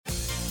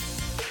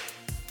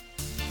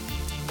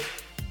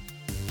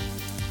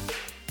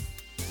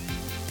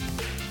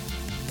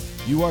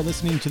You are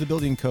listening to The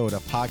Building Code, a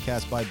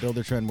podcast by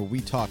Buildertrend where we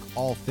talk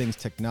all things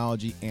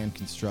technology and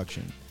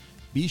construction.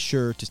 Be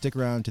sure to stick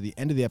around to the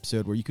end of the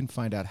episode where you can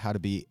find out how to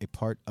be a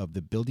part of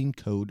the Building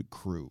Code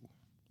crew.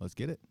 Let's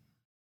get it.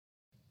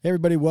 Hey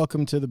everybody,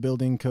 welcome to The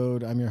Building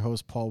Code. I'm your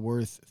host, Paul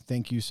Worth.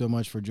 Thank you so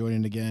much for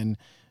joining again.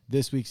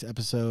 This week's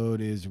episode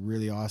is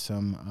really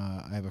awesome.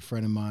 I have a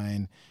friend of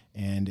mine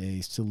and a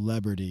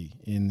celebrity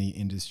in the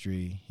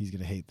industry. He's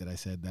going to hate that I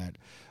said that.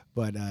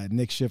 But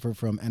Nick Schiffer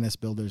from NS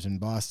Builders in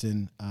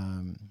Boston.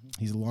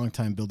 He's a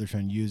longtime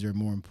Buildertrend user.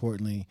 More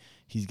importantly,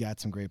 he's got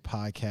some great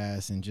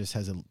podcasts and just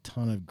has a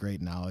ton of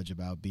great knowledge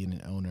about being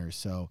an owner.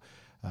 So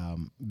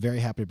very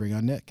happy to bring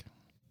on Nick.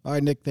 All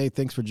right, Nick,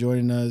 thanks for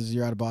joining us.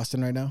 You're out of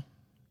Boston right now?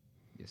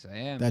 Yes, I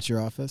am. That's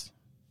your office?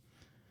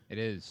 It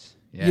is.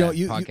 Yeah,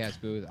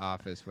 podcast booth,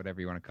 office,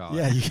 whatever you want to call it.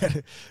 Yeah, you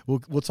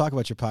got. We'll talk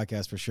about your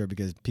podcast for sure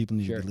because people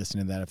need to be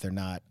listening to that if they're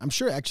not. I'm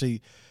sure,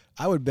 actually,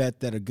 I would bet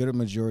that a good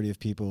majority of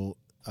people,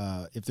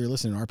 if they're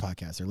listening to our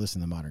podcast, they're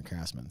listening to Modern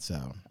Craftsman.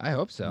 So I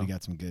hope so. We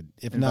got some good.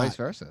 If and not, vice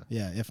versa.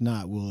 Yeah, if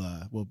not,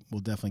 we'll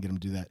definitely get them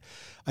to do that.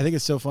 I think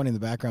it's so funny in the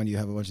background. You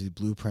have a bunch of these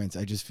blueprints.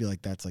 I just feel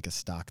like that's like a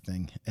stock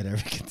thing at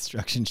every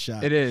construction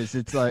shop. It is.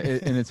 It's like,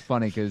 and it's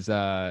funny because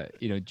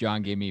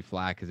John gave me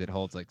flack because it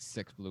holds like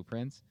 6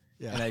 blueprints.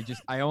 Yeah. And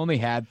I only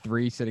had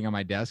 3 sitting on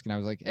my desk, and I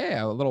was like, hey,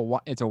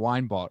 it's a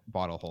wine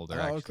bottle holder.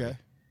 Oh, actually. Okay.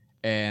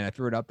 And I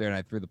threw it up there, and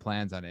I threw the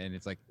plans on it, and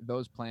it's like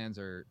those plans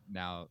are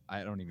now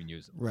I don't even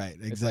use them. Right,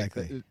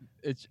 exactly.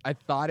 I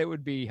thought it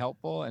would be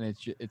helpful, and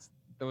it's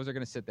those are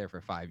going to sit there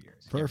for 5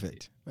 years.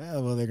 Perfect.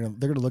 Well, they're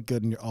gonna look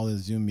good in all the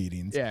Zoom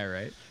meetings. Yeah,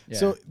 right. Yeah.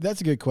 So that's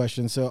a good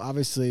question. So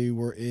obviously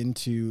we're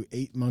into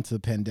 8 months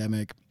of the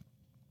pandemic,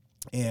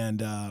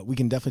 and we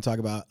can definitely talk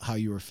about how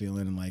you were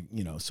feeling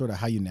and sort of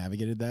how you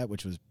navigated that,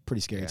 which was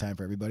pretty scary time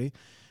for everybody.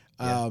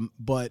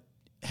 But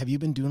have you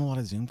been doing a lot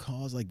of Zoom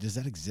calls? Like, does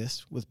that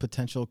exist with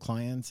potential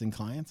clients and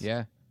clients?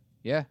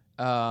 Yeah.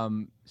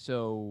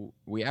 So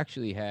we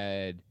actually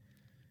had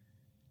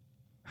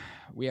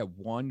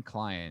one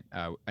client,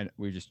 and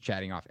we were just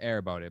chatting off air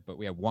about it, but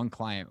we had one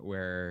client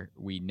where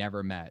we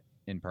never met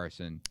in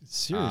person.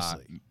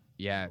 Seriously?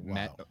 Wow.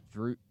 Met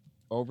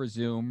over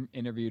Zoom,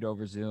 interviewed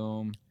over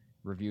Zoom,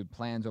 reviewed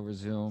plans over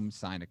Zoom,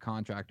 signed a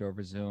contract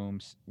over Zoom,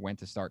 went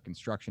to start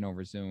construction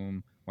over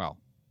Zoom. Well,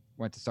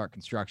 went to start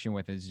construction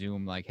with a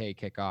Zoom, like, hey,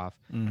 kick off.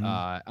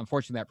 Mm-hmm.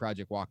 Unfortunately, that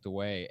project walked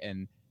away.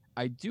 And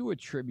I do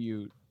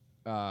attribute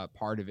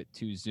part of it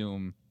to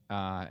Zoom.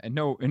 And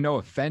no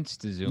offense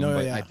to Zoom,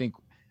 but yeah. I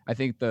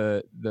think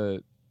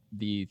the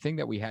thing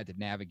that we had to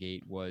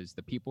navigate was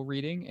the people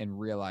reading and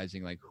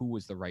realizing like who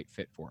was the right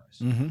fit for us.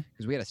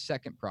 Because we had a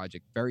second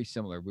project very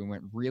similar. We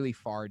went really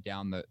far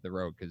down the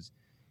road because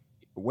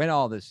when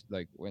all this,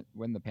 like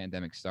when the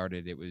pandemic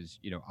started, it was,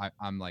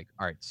 I'm like,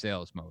 all right,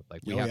 sales mode.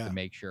 Like we have to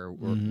make sure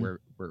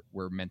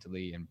we're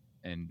mentally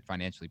and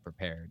financially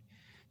prepared.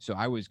 So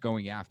I was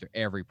going after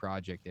every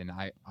project, and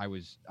I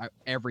was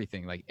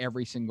everything, like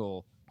every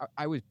single,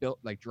 I was built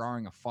like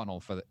drawing a funnel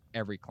for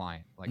every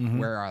client. Like,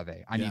 where are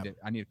they? I need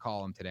to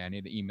call them today. I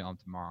need to email them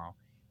tomorrow.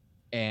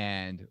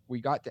 And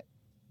we got to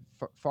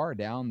far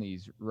down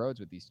these roads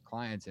with these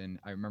clients. And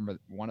I remember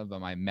one of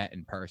them I met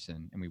in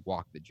person, and we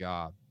walked the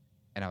job.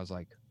 And I was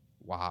like,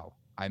 wow,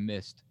 I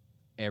missed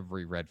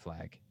every red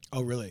flag.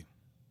 Oh, really?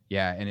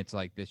 Yeah. And it's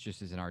like, this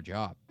just isn't our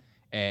job.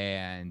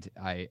 And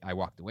I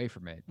walked away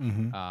from it.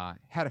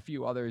 Had a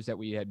few others that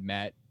we had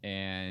met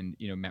and,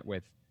 met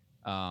with.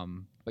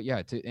 But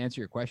yeah, to answer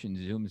your question,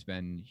 Zoom's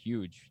been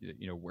huge.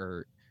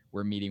 We're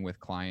meeting with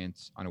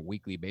clients on a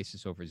weekly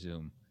basis over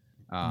Zoom.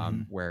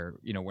 Where,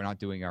 we're not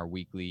doing our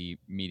weekly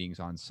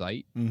meetings on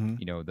site.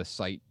 The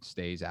site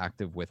stays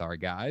active with our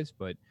guys,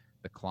 but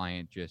the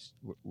client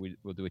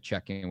we'll do a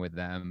check-in with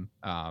them,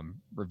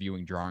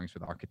 reviewing drawings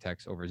with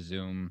architects over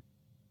Zoom.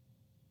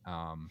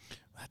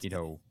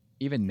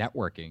 Even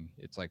networking,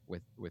 it's like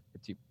with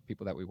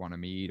people that we want to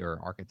meet or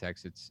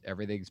architects,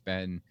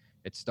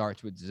 it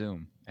starts with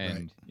Zoom,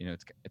 and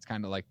it's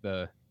kind of like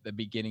the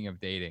beginning of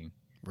dating.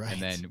 Right. And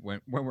then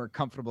when we're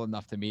comfortable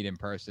enough to meet in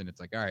person,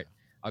 it's like, all right,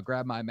 I'll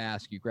grab my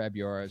mask, you grab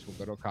yours, we'll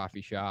go to a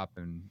coffee shop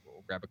and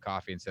we'll grab a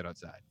coffee and sit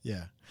outside.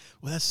 Yeah.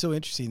 Well, that's so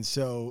interesting.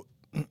 So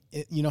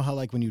you know how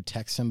like when you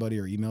text somebody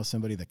or email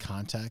somebody, the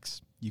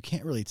context, you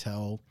can't really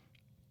tell.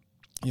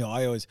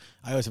 I always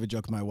have a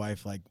joke with my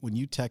wife, like when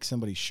you text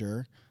somebody,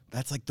 sure,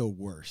 that's like the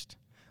worst.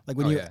 Like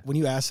when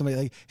you ask somebody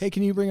like, hey,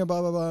 can you bring a blah,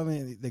 blah, blah? I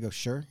mean, they go,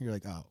 sure. You're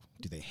like, oh,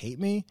 do they hate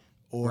me?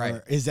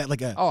 Or is that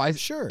like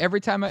sure.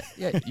 Every time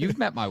you've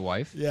met my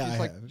wife.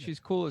 Yeah. She's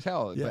cool as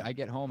hell. Yeah. But I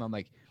get home, I'm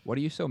like, what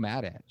are you so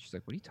mad at? She's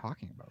like, what are you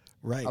talking about?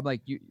 Right. I'm like,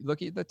 you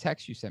look at the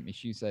text you sent me.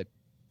 She said,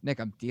 Nick,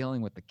 I'm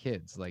dealing with the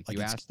kids. Like you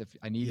asked if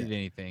I needed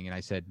anything, and I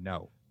said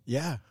no.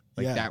 Yeah.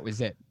 That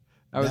was it.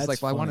 I was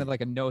like, well, I wanted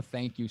like a no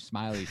thank you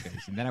smiley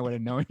face, and then I would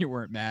have known you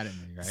weren't mad at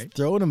me, right?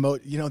 Throw an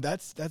emoji.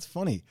 That's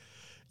funny.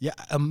 Yeah,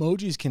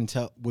 emojis can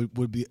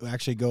would be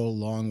actually go a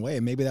long way,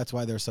 and maybe that's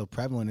why they're so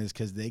prevalent, is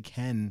because they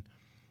can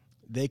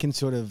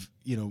sort of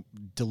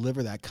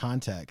deliver that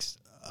context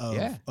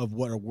of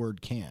what a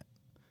word can't.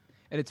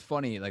 And it's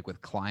funny, like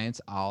with clients,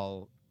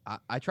 I'll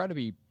I try to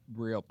be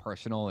real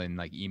personal in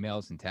like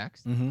emails and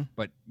text, Mm-hmm.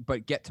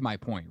 but get to my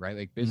point, right?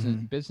 Like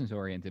Mm-hmm. business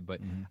oriented,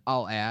 but Mm-hmm.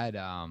 I'll add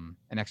an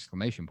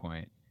exclamation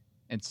point.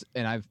 And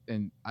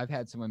I've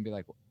had someone be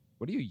like,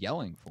 "What are you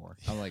yelling for?"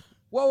 I'm like,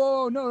 "Whoa, whoa,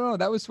 whoa, no,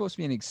 that was supposed to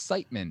be an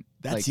excitement.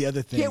 That's Like, the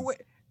other thing.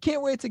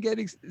 can't wait to get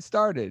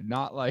started,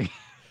 not like,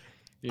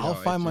 I'll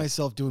it's find just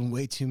myself doing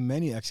way too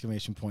many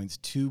exclamation points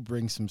to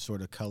bring some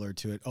sort of color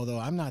to it. Although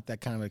I'm not that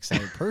kind of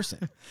excited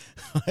person.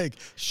 Like,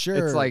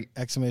 sure, it's like,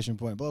 exclamation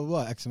point, blah, blah,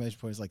 blah. Exclamation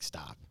point is like,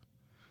 stop.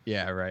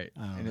 yeah, right.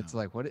 I don't And it's know.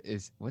 like,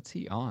 what's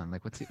he on?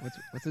 Like,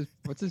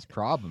 what's his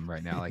problem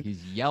right now? Like,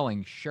 he's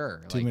yelling,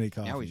 sure. Too Like, many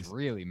now he's coffees.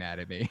 really mad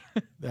at me.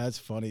 That's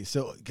funny.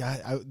 So,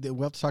 guy,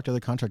 we'll have to talk to other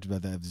contractors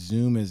about that. If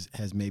Zoom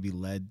has maybe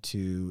led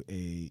to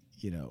a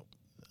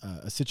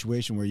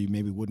situation where you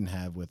maybe wouldn't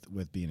have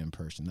with being in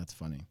person. That's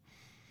funny.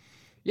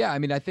 Yeah, I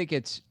mean, I think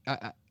it's.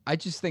 I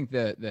just think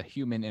the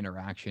human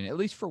interaction, at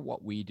least for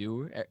what we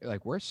do,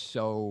 like we're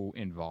so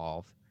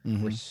involved, we're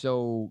Mm-hmm.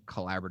 so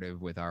collaborative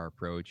with our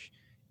approach,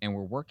 and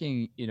we're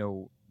working,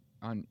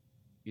 on,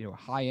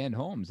 high end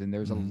homes, and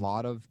Mm-hmm.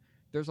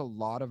 there's a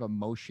lot of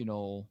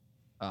emotional,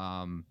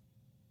 um,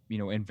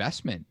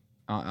 investment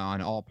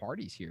on all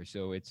parties here.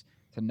 So it's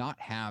to not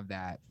have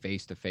that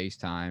face to face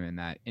time and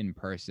that in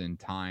person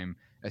time,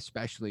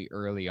 especially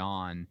early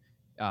on.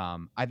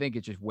 I think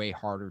it's just way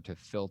harder to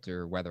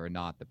filter whether or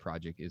not the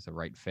project is the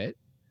right fit.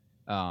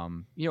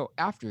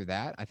 After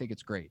that, I think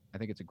it's great. I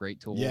think it's a great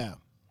tool. Yeah.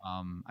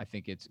 I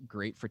think it's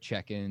great for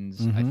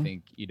check-ins. I Mm-hmm.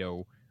 think,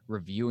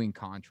 reviewing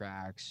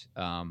contracts.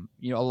 A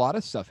lot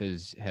of stuff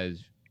has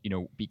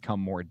become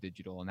more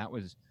digital, and that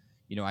was,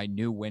 I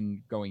knew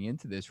when going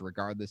into this,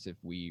 regardless if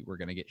we were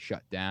going to get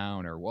shut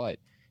down or what,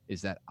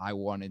 is that I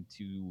wanted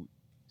to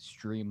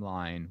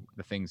streamline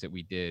the things that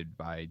we did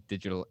by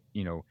digitizing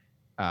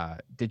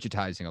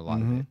a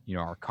lot of Mm-hmm. it.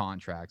 Our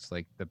contracts,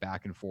 like the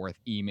back and forth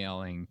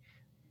emailing,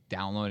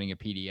 downloading a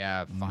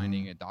PDF, Mm-hmm.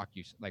 finding a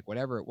like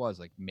whatever it was,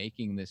 like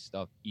making this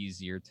stuff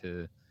easier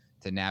to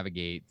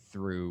navigate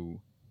through,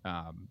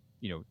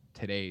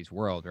 today's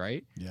world,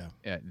 right?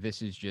 Yeah.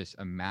 This is just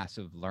a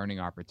massive learning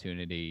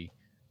opportunity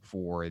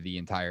for the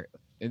entire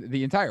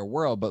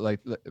world, but like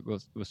we'll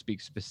speak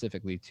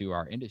specifically to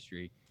our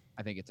industry.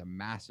 I think it's a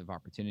massive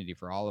opportunity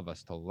for all of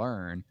us to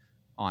learn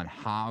on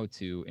how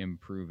to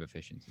improve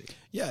efficiency.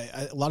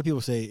 Yeah, a lot of people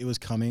say it was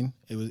coming.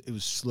 It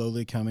was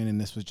slowly coming, and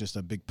this was just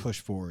a big push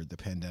forward. The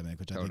pandemic,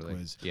 which I think Totally.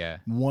 was Yeah.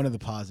 one of the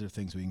positive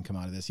things we can come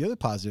out of this. The other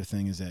positive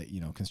thing is that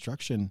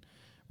construction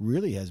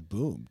really has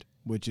boomed.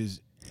 Which is,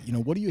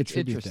 what do you It's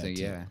attribute that interesting.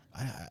 to?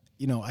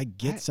 Yeah. I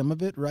get I, some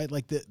of it, right?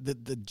 Like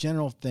the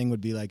general thing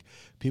would be like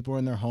people are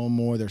in their home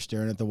more. They're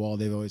staring at the wall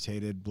they've always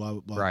hated. Blah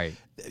blah blah. right.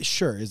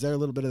 Sure, is there a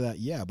little bit of that?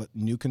 Yeah, but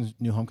new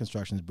home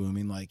construction is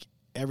booming. Like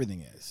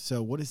everything is.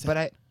 So what is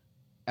that?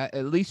 But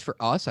at least for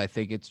us, I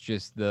think it's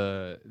just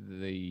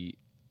the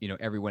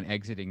everyone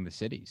exiting the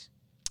cities,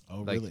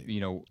 Oh, like,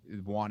 really?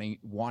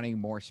 wanting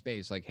more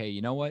space. Like, hey,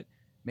 you know what?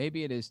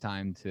 Maybe it is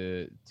time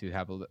to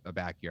have a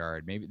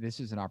backyard. Maybe this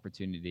is an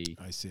opportunity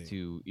I see.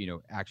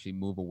 to actually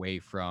move away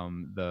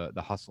from the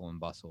hustle and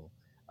bustle.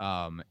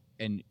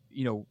 And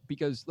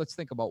because let's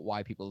think about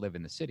why people live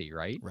in the city,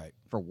 right? Right.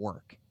 For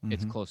work,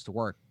 it's Mm-hmm. close to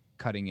work,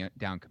 cutting it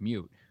down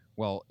commute.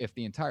 Well, if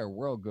the entire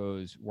world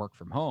goes work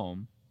from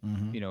home,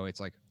 Mm-hmm. it's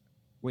like,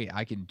 wait,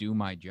 I can do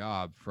my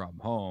job from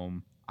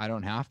home. I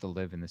don't have to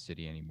live in the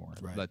city anymore.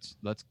 Right.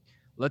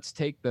 Let's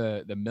take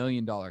the $1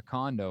 million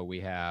condo we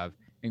have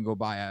and go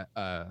buy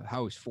a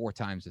house 4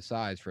 times the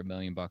size for $1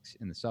 million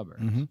in the Mm-hmm.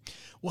 suburbs.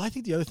 Well, I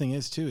think the other thing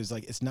is too is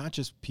like it's not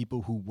just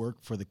people who work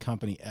for the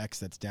company X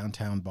that's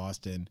downtown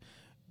Boston,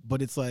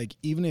 but it's like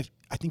even if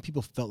I think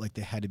people felt like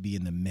they had to be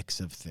in the mix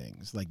of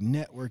things, like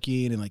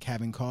networking and like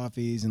having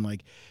coffees and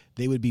like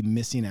they would be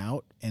missing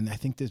out. And I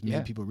think this made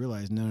Yeah. people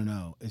realize,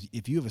 no.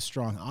 If you have a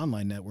strong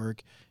online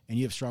network and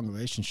you have strong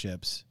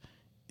relationships,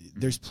 Mhm.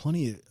 there's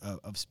plenty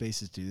of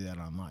spaces to do that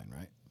online,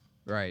 right?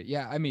 Right.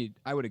 Yeah. I mean,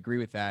 I would agree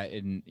with that.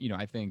 And,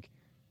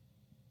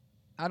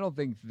 I don't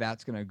think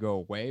that's going to go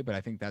away, but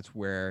I think that's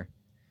where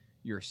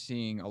you're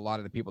seeing a lot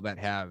of the people that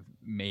have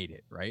made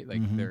it, right?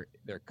 Like Mm-hmm.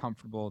 they're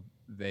comfortable,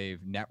 they've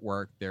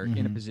networked, they're in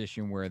a Mm-hmm.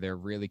 position where they're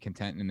really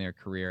content in their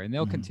career, and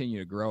they'll Mm-hmm. continue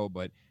to grow,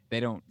 but they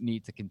don't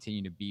need to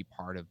continue to be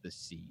part of the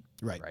scene,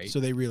 Right. right? So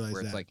they realize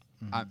Where it's that. like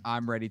Mm-hmm.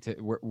 I'm ready to.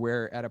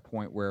 We're at a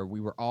point where we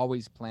were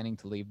always planning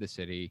to leave the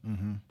city.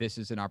 Mm-hmm. This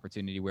is an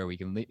opportunity where we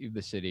can leave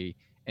the city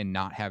and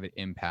not have it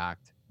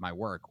impact my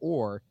work,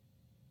 or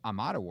I'm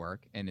out of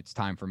work and it's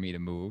time for me to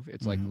move.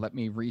 It's like, Mm-hmm. let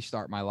me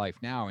restart my life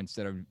now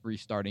instead of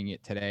restarting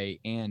it today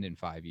and in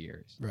 5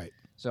 years. Right.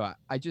 So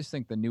I just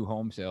think the new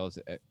home sales,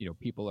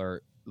 people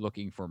are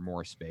looking for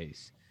more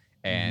space.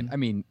 And Mm-hmm. I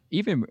mean,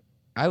 even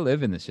I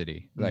live in the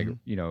city, like,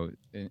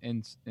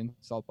 Mm-hmm. in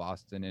South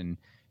Boston, and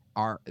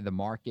the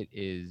market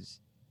is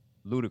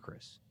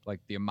ludicrous. Like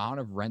the amount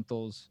of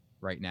rentals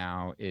right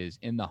now is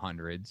in the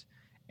hundreds,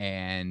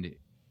 and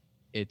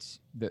it's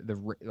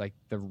like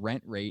the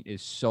rent rate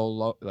is so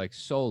low, like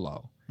so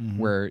low, Mm-hmm.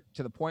 where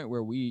to the point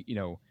where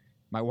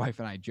my wife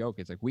and I joke,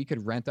 it's like we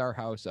could rent our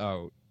house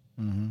out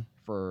Mm-hmm.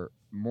 for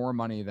more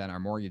money than our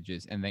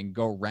mortgages and then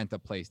go rent a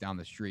place down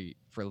the street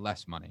for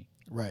less money.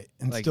 Right.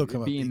 And Like still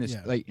come up. being this,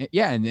 Yeah. like,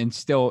 yeah, and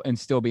still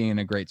being in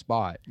a great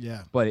spot.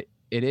 Yeah. But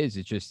it's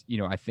just,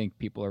 I think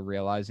people are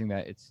realizing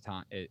that it's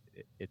time.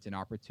 It's an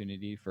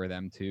opportunity for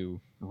them to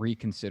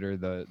reconsider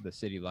the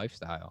city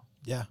lifestyle.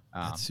 Yeah.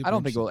 That's super I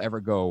don't think it interesting. will ever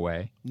go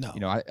away. No.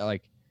 I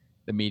like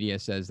the media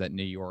says that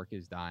New York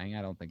is dying.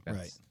 I don't think that's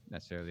Right.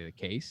 necessarily the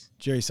case.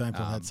 Jerry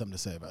Seinfeld had something to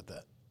say about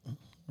that.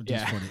 Which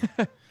is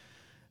Yeah.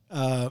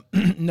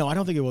 funny. No, I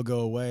don't think it will go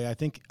away. I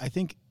think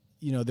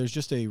there's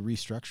just a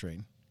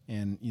restructuring,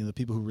 and the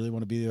people who really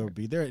want to be there will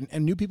be there,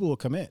 and new people will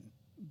come in.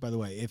 By the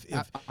way, if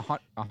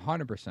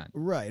 100%.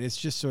 right, it's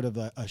just sort of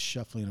a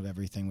shuffling of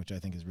everything, which I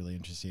think is really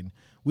interesting.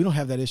 We don't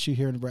have that issue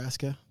here in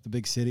Nebraska, the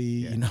big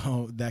city,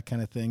 that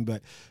kind of thing.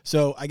 But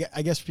so I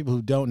guess for people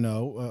who don't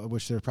know,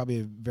 which there are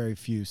probably very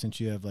few, since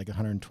you have like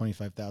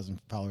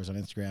 125,000 followers on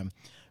Instagram.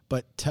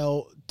 But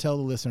tell the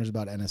listeners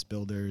about NS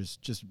Builders.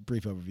 Just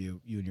brief overview,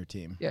 you and your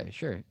team. Yeah,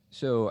 sure.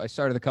 So I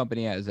started the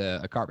company as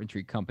a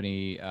carpentry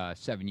company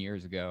 7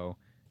 years ago,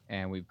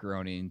 and we've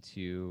grown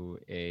into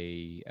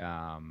a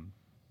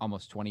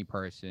almost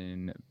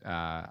 20-person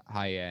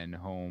high-end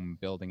home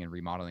building and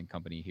remodeling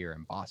company here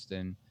in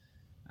Boston.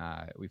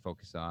 We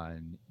focus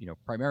on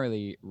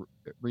primarily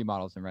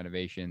remodels and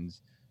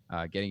renovations,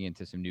 getting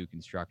into some new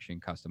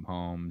construction, custom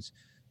homes.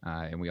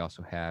 And we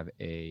also have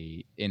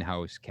a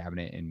in-house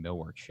cabinet and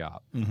millwork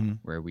shop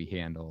where we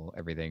handle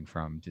everything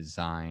from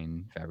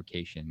design,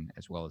 fabrication,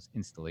 as well as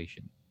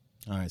installation.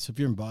 All right. So if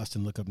you're in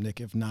Boston, look up Nick.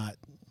 If not,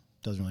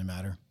 doesn't really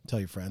matter. Tell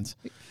your friends.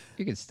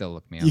 You can still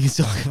look me up. You can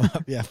still look him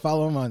up. Yeah,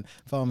 follow him on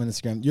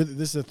Instagram.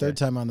 This is the third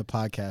time on the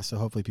podcast, so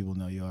hopefully people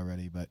know you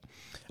already. But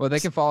they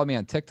can follow me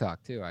on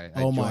TikTok too. I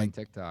joined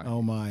TikTok.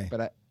 Oh my!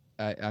 But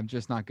I'm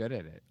just not good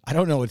at it. I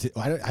don't know what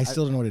I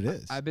still don't know what it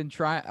is. I've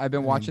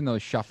been watching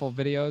those shuffle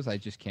videos. I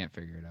just can't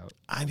figure it out.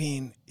 I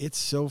mean, it's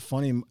so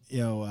funny.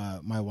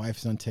 My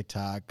wife's on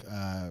TikTok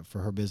for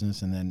her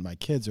business, and then my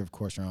kids are, of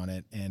course, on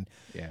it. And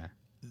yeah,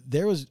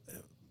 there was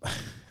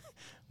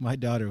my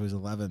daughter, who's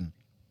 11,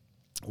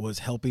 was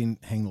helping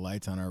hang the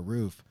lights on our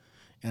roof,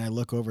 and I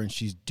look over and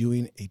she's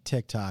doing a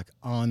TikTok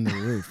on the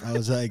roof. I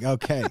was like,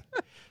 okay,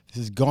 this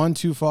has gone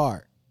too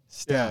far.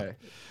 Stop. Yeah.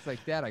 It's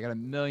like, Dad, I got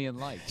 1 million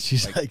likes.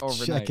 She's like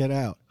overnight. Check it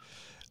out.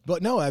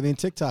 But no, I mean,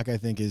 TikTok, I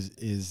think is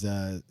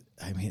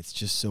it's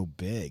just so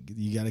big.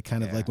 You got to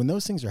kind of like, when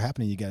those things are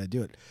happening, you got to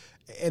do it.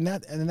 And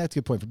that's a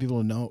good point for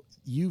people to know.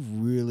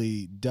 You've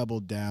really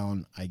doubled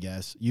down, I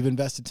guess. You've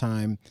invested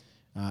time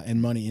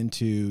and money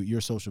into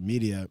your social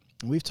media.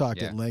 And we've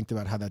talked at length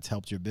about how that's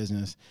helped your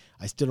business.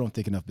 I still don't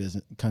think enough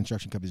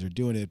construction companies are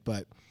doing it,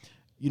 but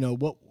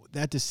what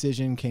that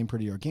decision came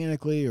pretty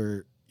organically,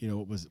 or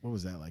what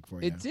was that like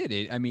for you? It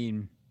did. I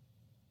mean,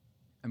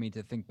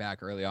 to think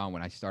back early on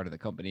when I started the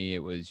company, it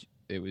was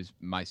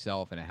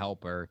myself and a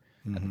helper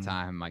at the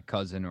time, my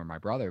cousin or my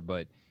brother.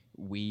 But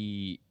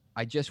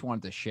I just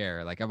wanted to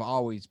share. Like, I've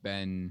always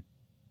been,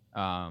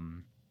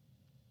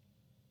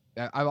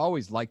 I've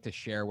always liked to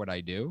share what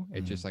I do.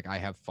 It's just like I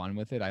have fun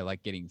with it. I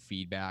like getting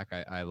feedback.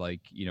 I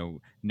like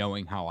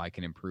knowing how I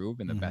can improve,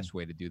 and the best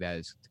way to do that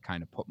is to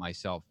kind of put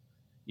myself,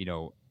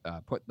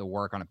 put the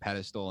work on a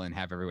pedestal and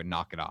have everyone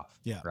knock it off.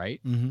 Yeah.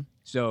 Right.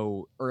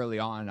 So early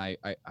on, I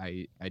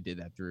did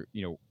that through,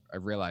 I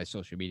realized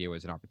social media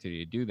was an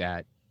opportunity to do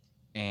that.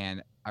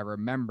 And I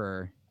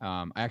remember,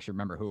 I actually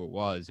remember who it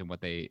was and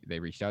what they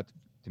reached out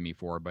to me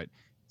for, but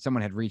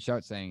someone had reached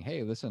out saying,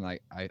 hey, listen,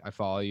 I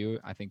follow you.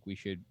 I think we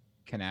should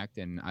connect,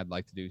 and I'd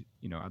like you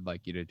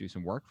to do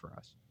some work for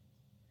us.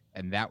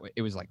 And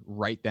it was like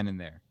right then and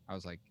there. I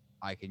was like,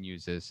 I can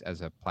use this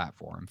as a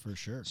platform for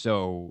sure.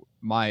 So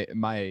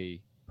my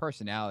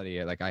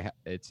personality, like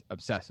it's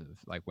obsessive.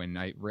 Like when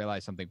I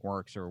realize something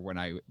works, or when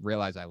I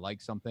realize I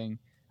like something,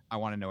 I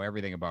want to know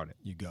everything about it.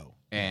 You go.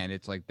 And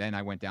it's like, then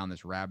I went down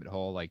this rabbit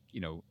hole. Like,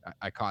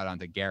 I caught on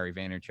to Gary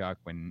Vaynerchuk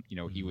when,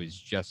 he was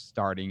just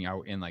starting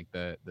out in like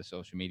the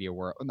social media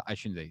world. I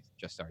shouldn't say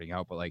just starting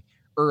out, but like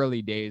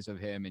early days of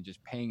him, and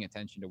just paying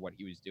attention to what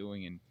he was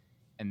doing.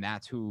 And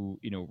that's who,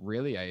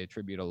 really I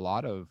attribute a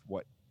lot of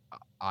what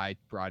I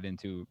brought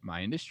into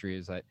my industry,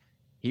 is that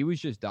he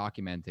was just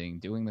documenting,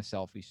 doing the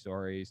selfie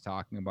stories,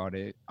 talking about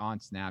it on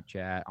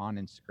Snapchat, on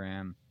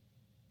Instagram.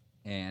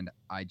 And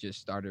I just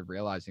started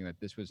realizing that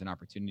this was an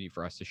opportunity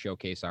for us to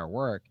showcase our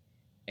work.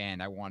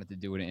 And I wanted to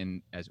do it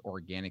in as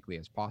organically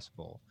as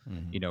possible.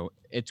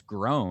 It's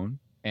grown.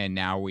 And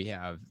now we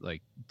have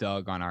like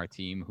Doug on our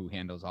team who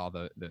handles all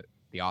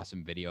the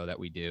awesome video that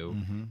we do.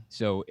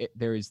 So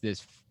there is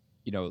this,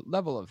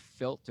 level of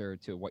filter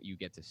to what you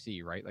get to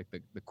see, right? Like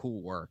the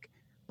cool work.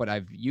 But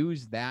I've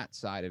used that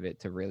side of it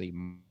to really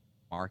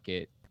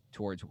market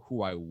towards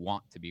who I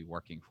want to be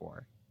working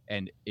for.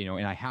 And,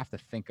 and I have to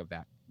think of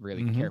that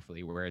really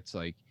carefully, where it's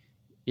like,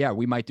 yeah,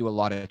 we might do a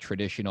lot of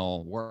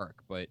traditional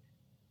work, but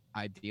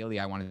ideally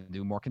I want to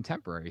do more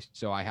contemporary.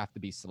 So I have to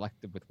be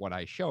selective with what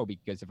I show,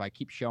 because if I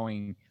keep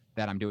showing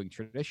that I'm doing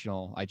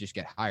traditional, I just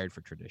get hired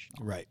for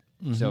traditional. Right.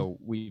 So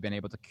we've been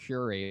able to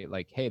curate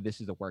like, hey, this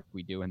is the work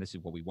we do, and this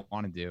is what we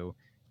want to do.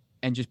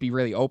 and just be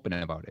really open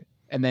about it.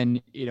 And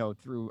then,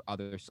 through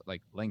others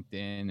like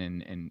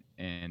LinkedIn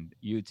and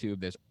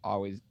YouTube, there's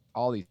always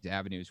all these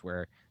avenues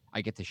where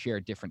I get to share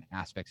different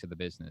aspects of the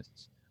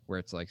business, where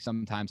it's like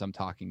sometimes I'm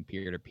talking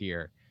peer to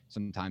peer,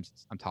 sometimes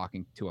I'm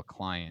talking to a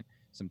client,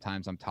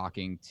 sometimes I'm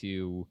talking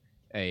to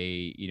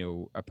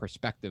a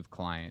prospective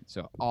client.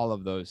 So all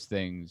of those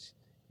things,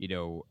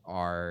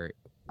 are,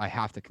 I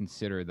have to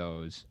consider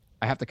those.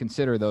 I have to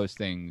consider those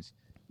things,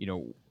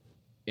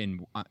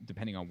 in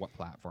depending on what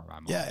platform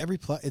I'm on. Yeah,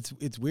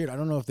 it's weird. I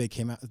don't know if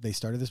they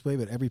started this way,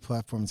 but every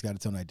platform's got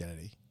its own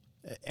identity,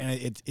 and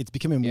it's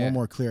becoming more and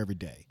more clear every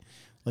day.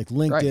 Like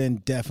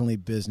LinkedIn, definitely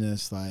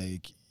business.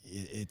 Like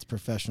it's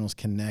professionals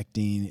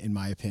connecting, in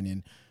my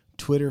opinion.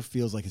 Twitter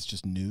feels like it's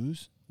just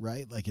news,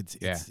 right? Like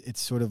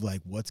it's sort of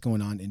like what's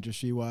going on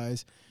industry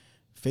wise.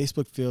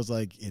 Facebook feels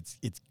like it's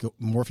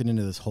morphing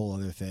into this whole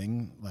other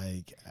thing.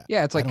 Like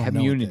it's like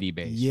community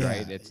based,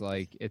 right? It's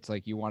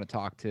like you want to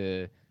talk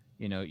to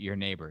your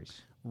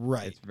neighbors,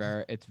 right?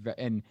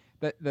 And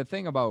the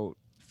thing about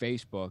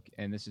Facebook,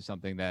 and this is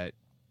something that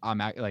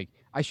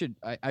I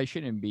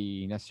shouldn't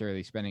be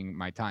necessarily spending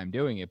my time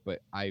doing it,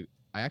 but I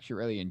actually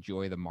really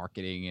enjoy the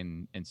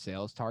marketing and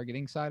sales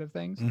targeting side of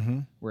things,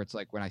 where it's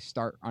like when I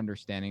start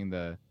understanding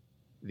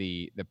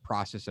the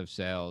process of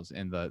sales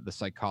and the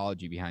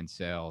psychology behind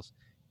sales,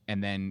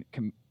 and then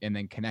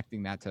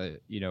connecting that to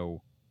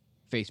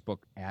Facebook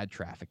ad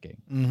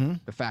trafficking.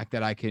 The fact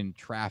that I can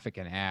traffic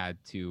an ad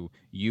to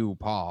you,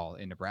 Paul,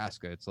 in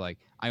Nebraska, it's like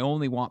I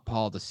only want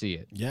Paul to see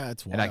it. Yeah,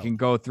 it's wild. And I can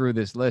go through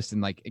this list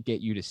and like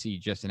get you to see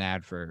just an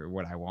ad for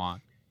what I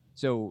want.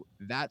 So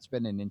that's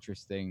been an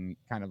interesting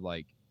kind of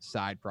like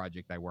side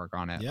project I work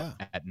on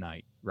at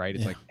night, right?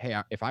 It's like,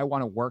 hey, if I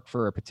want to work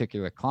for a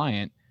particular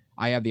client,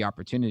 I have the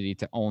opportunity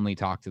to only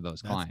talk to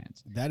those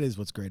clients. That is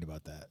what's great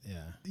about that.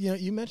 Yeah.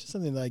 You mentioned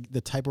something like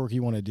the type of work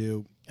you want to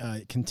do,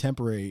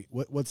 contemporary.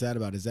 What's that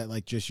about? Is that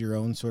like just your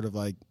own sort of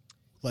like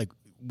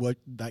what,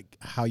 like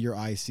how your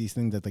eye sees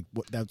things, that like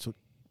that's what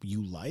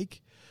you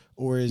like?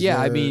 Or is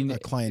there a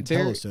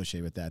clientele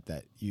associated with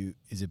that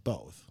is it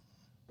both?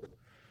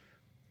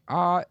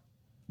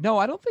 No,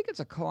 I don't think it's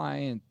a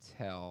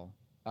clientele.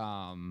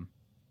 I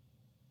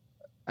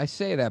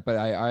say that, but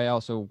I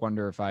also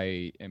wonder if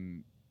I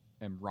am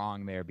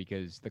wrong there,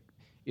 because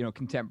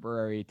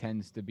contemporary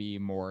tends to be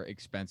more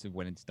expensive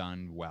when it's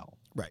done well.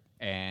 Right.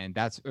 And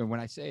that's when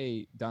I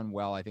say done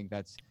well, I think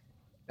that's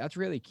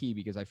really key,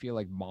 because I feel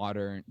like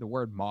the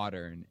word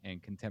modern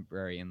and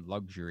contemporary and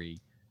luxury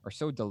are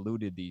so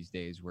diluted these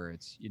days, where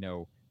it's,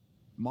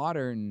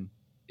 modern,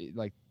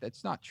 like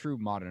that's not true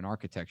modern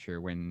architecture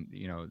when,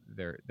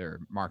 they're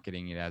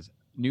marketing it as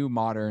new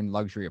modern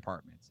luxury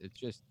apartments. It's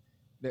just,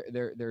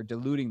 they're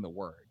diluting the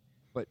word.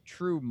 But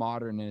true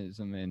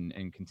modernism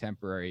and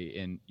contemporary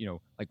in,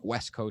 like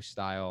West Coast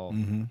style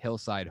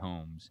hillside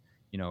homes,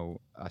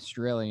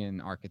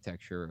 Australian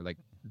architecture, like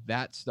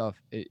that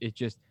stuff, it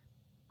just,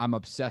 I'm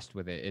obsessed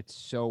with it. It's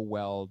so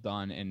well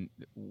done. And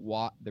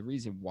the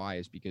reason why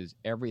is because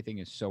everything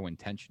is so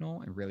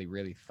intentional and really,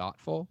 really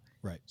thoughtful.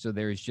 Right. So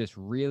there's just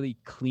really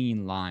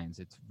clean lines.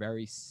 It's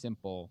very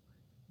simple.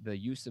 The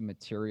use of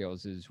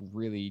materials is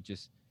really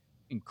just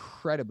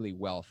incredibly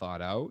well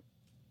thought out.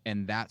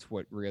 And that's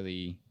what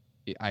really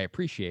I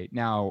appreciate.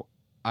 Now,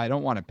 I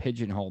don't want to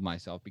pigeonhole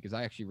myself, because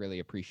I actually really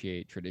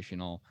appreciate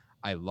traditional.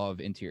 I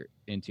love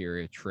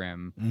interior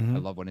trim. I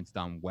love when it's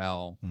done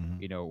well,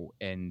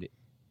 and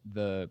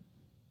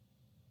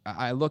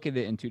I look at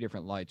it in two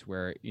different lights,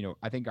 where,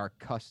 I think our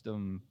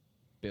custom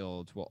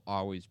builds will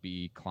always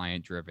be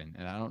client driven.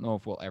 And I don't know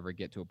if we'll ever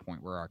get to a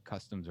point where our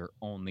customs are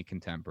only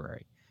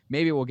contemporary.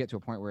 Maybe we'll get to a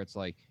point where it's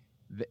like,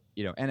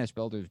 NS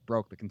Builders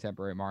broke the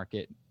contemporary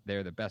market.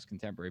 They're the best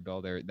contemporary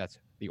builder. That's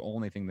the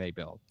only thing they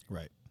build.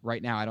 Right.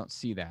 Right now, I don't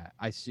see that.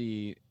 I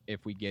see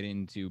if we get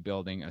into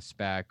building a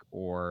spec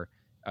or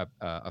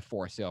a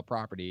for sale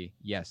property,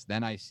 yes,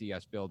 then I see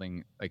us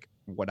building like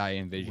what I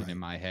envision in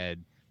my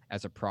head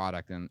as a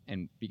product.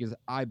 And because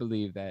I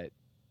believe that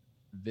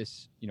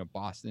this,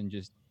 Boston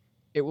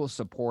it will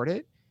support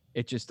it.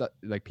 It just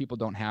like people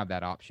don't have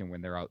that option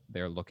when they're out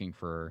there looking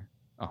for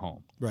a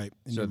home. Right.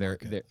 So they're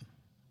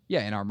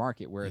in our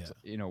market, where it's,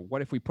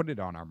 what if we put it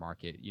on our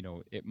market?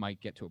 It might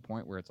get to a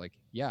point where it's like,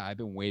 I've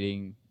been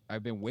waiting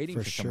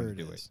for someone to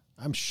do it.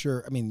 I'm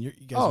sure. I mean, you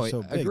guys are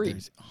so big. Agreed.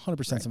 There's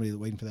 100% somebody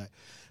waiting for that.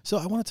 So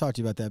I want to talk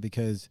to you about that,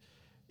 because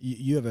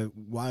you have a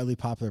wildly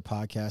popular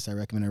podcast. I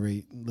recommend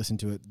everybody listen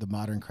to it, The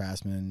Modern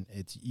Craftsman.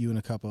 It's you and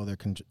a couple other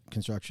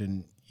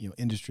construction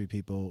industry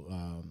people,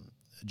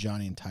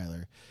 Johnny and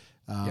Tyler.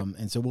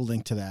 And so we'll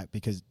link to that,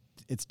 because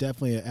it's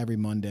definitely every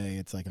Monday.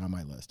 It's like on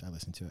my list. I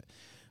listen to it.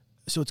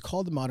 So it's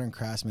called The Modern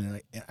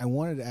Craftsman, and I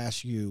wanted to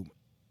ask you,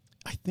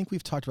 I think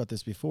we've talked about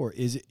this before.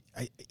 Is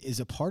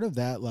a part of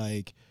that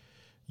like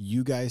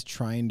you guys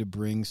trying to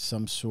bring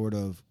some sort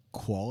of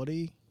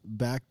quality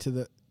back to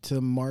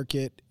the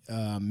market?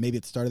 Maybe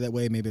it started that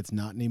way, maybe it's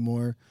not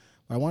anymore.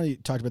 But I wanted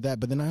to talk about that.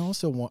 But then I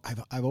also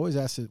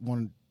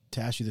wanted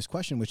to ask you this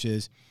question, which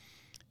is,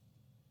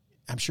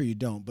 I'm sure you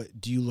don't, but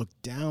do you look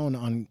down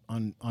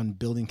on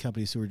building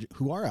companies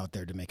who are out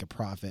there to make a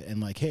profit and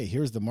like, hey,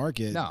 here's the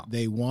market. No.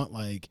 They want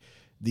like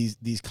these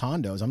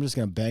condos. I'm just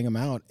going to bang them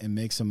out and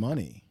make some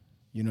money.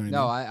 You know what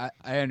No, I mean?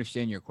 I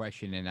understand your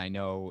question, and I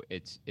know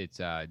it's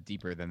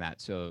deeper than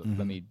that. So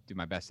let me do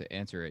my best to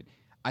answer it.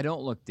 I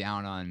don't look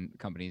down on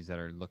companies that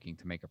are looking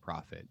to make a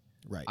profit.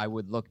 Right. I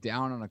would look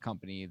down on a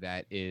company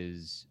that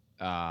is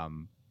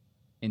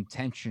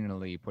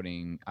intentionally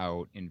putting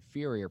out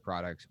inferior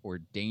products or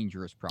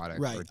dangerous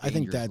products Right. or I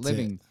think dangerous that's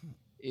living.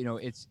 it. You know,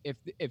 it's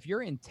if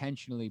you're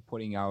intentionally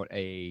putting out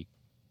a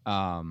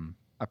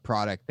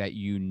product that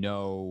you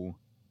know,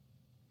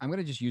 I'm going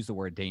to just use the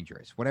word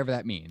dangerous, whatever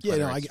that means, Yeah,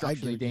 whether no, it's I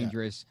structurally get it, yeah.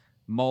 dangerous,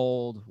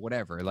 mold,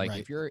 whatever. Like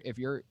Right. if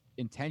you're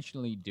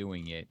intentionally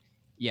doing it,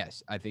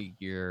 yes, I think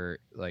you're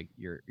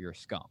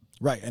scum.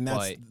 Right, and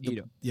that's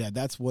But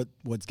that's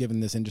what's given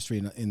this industry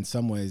in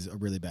some ways a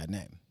really bad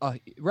name.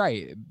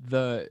 Right.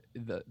 The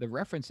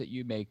reference that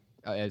you make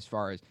as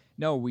far as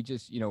no, we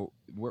just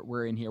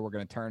we're in here, we're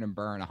going to turn and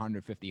burn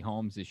 150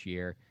 homes this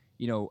year.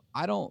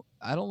 I don't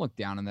look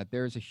down on that.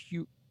 There's a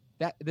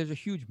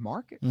huge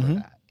market for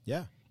that.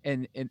 Yeah.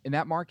 And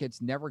that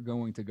market's never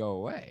going to go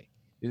away.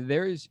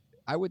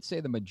 I would say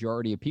the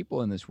majority of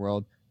people in this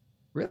world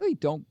really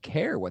don't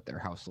care what their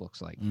house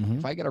looks like.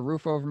 If I get a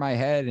roof over my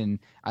head and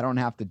I don't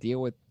have to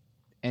deal with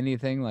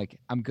anything, like,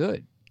 I'm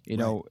good.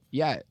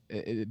 Yeah,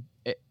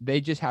 they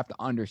just have to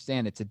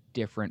understand it's a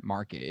different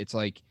market. It's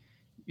like,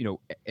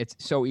 it's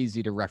so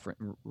easy to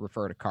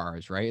refer to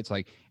cars, right?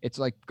 It's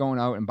like going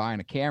out and buying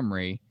a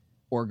Camry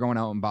or going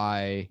out and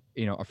buy,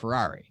 a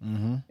Ferrari.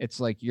 It's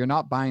like you're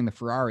not buying the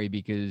Ferrari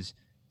because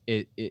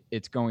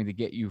it's going to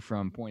get you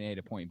from point A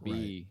to point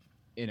B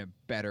in a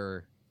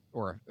better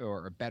or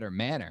a better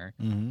manner.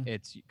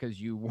 It's because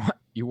you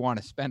want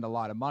to spend a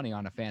lot of money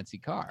on a fancy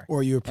car,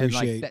 or you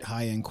appreciate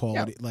high end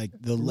quality, like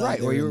the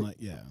leather, or and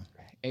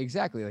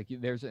exactly, like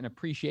there's an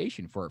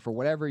appreciation for it, for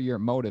whatever your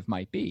motive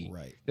might be.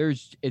 Right.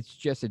 It's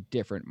just a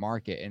different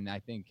market, and I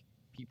think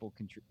people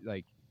can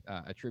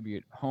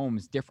attribute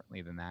homes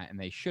differently than that, and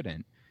they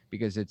shouldn't,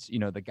 because it's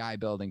the guy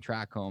building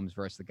track homes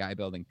versus the guy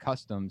building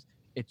customs.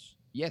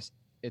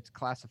 It's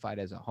classified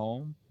as a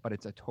home, but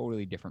it's a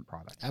totally different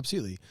product.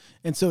 Absolutely.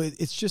 And so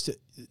it's just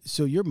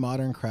so your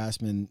modern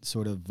craftsman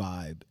sort of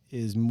vibe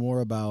is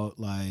more about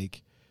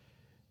like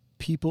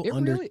people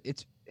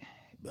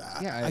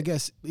I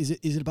guess is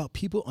it about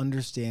people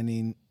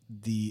understanding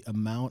the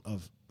amount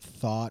of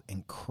thought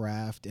and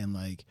craft and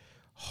like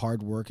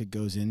hard work it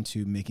goes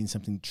into making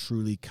something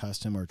truly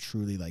custom or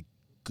truly like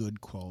good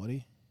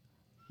quality?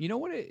 You know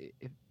what,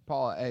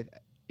 Paul,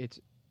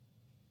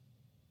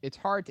 it's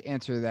hard to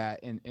answer that,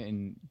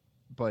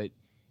 but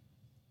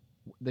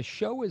the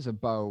show is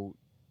about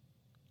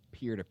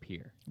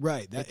peer-to-peer.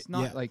 Right. It's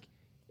not like,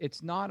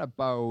 it's not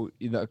about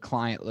the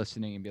client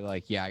listening and be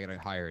like, yeah, I got to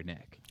hire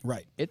Nick.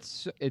 Right.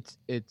 It's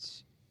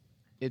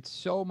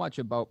so much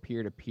about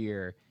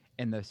peer-to-peer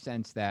in the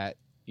sense that,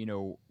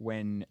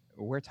 when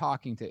we're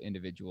talking to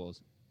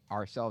individuals,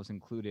 ourselves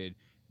included,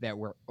 that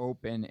we're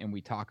open and we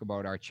talk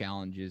about our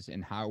challenges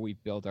and how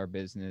we've built our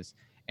business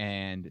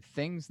and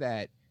things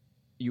that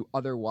you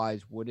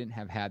otherwise wouldn't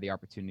have had the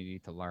opportunity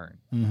to learn.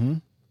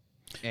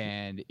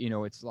 And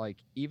it's like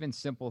even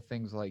simple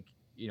things like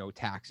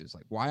taxes.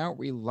 Like, why don't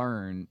we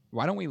learn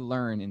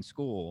in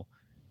school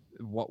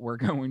what we're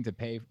going to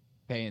pay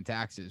in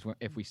taxes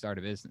if we start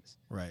a business?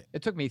 Right.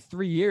 It took me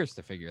 3 years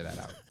to figure that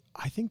out.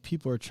 I think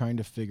people are trying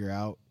to figure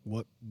out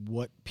what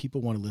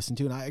people want to listen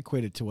to, and I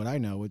equate it to what I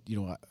know.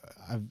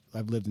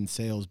 I've lived in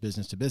sales,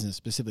 business to business,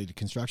 specifically to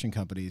construction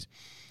companies,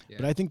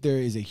 but I think there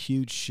is a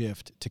huge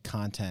shift to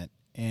content.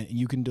 And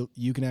you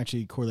can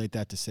actually correlate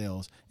that to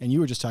sales. And you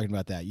were just talking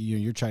about that.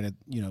 You're trying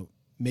to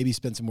maybe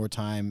spend some more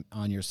time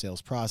on your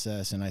sales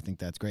process, and I think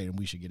that's great, and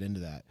we should get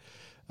into that.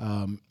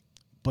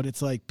 But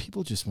it's like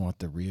people just want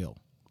the real.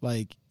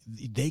 Like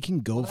they can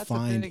go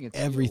find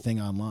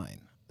everything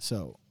online.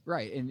 So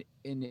right, and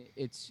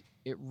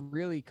it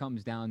really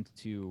comes down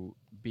to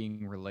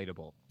being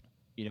relatable.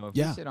 If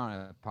you sit on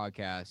a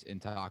podcast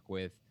and talk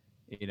with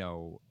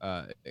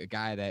a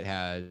guy that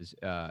has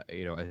a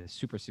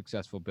super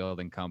successful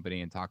building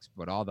company and talks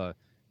about all the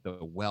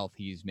wealth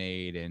he's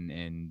made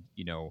and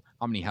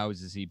how many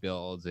houses he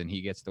builds, and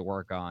he gets to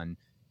work on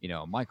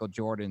Michael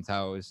Jordan's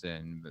house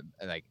and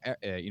like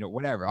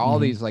whatever, all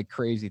these like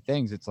crazy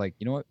things. It's like,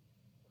 what,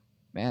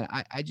 man,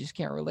 I just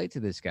can't relate to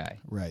this guy.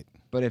 Right.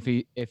 But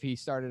if he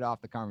started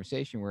off the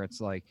conversation where it's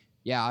like,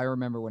 yeah, I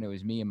remember when it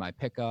was me and my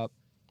pickup,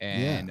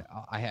 and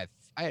I had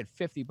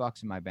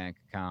 $50 in my bank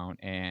account,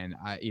 and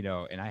I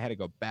had to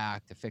go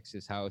back to fix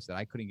this house that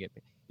I couldn't get.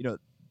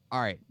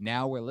 All right,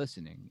 now we're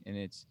listening, and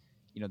it's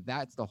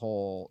that's the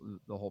whole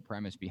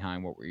premise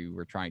behind what we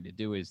were trying to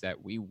do, is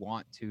that we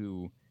want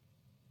to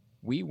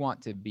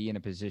be in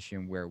a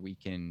position where we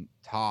can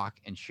talk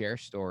and share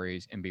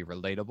stories and be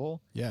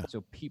relatable. Yeah.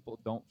 So people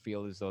don't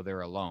feel as though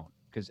they're alone,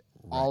 because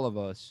all of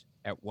us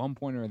at one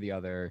point or the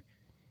other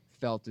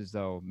felt as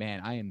though, man,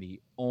 I am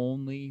the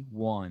only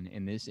one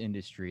in this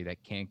industry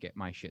that can't get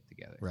my shit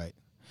together. Right.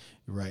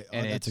 Oh,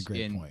 And that's a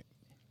great point.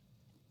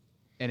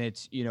 and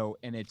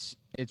it's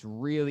it's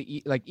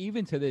really like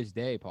even to this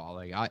day, Paul,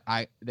 like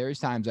I there's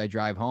times I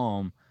drive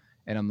home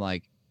and I'm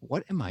like,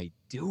 what am I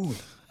doing?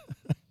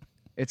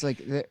 It's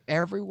like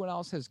everyone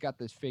else has got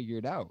this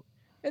figured out,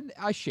 and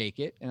I shake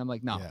it and I'm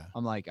like, no, Yeah.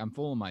 I'm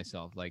fooling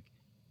myself, like,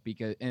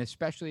 because, and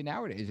especially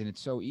nowadays, and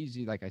it's so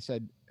easy, like I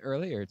said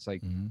earlier, it's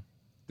like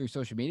through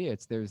social media,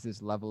 there's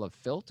this level of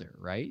filter,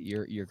 right?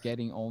 You're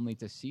getting only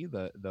to see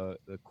the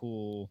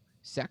cool,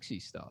 sexy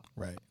stuff,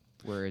 Right.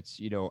 where it's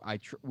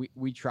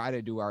we try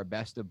to do our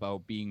best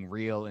about being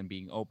real and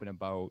being open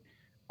about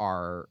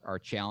our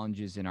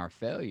challenges and our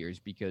failures,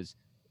 because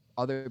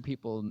other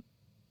people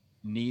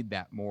need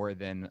that more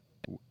than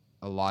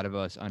a lot of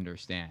us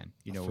understand.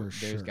 For There's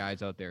sure.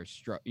 guys out there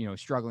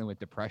struggling with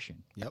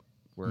depression, Yep.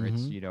 where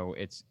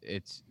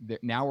it's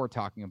now we're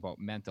talking about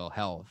mental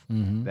health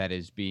that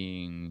is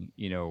being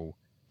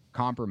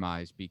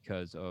compromised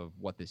because of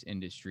what this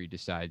industry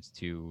decides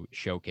to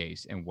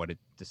showcase and what it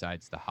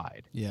decides to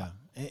hide. Yeah.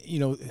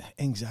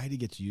 Anxiety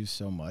gets used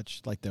so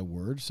much, like that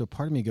word. So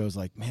part of me goes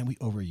like, man, we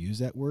overuse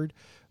that word,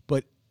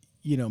 but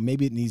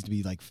maybe it needs to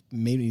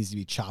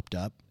be chopped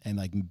up and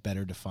like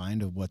better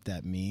defined of what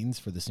that means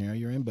for the scenario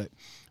you're in. But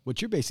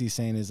what you're basically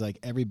saying is like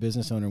every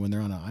business owner, when they're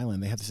on an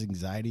island, they have this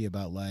anxiety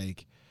about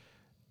like,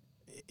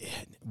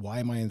 why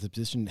am I in this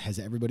position? Has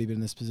everybody been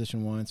in this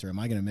position once, or am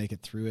I going to make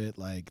it through it?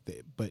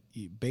 But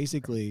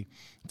basically,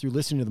 through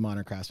listening to the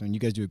Modern Craftsman, you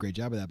guys do a great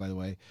job of that, by the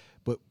way.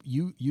 But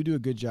you do a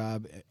good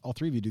job. All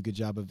three of you do a good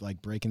job of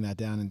like breaking that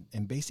down,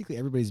 and basically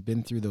everybody's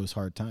been through those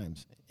hard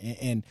times.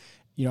 And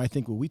I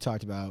think what we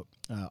talked about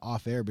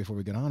off air before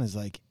we got on is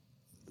like,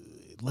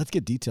 let's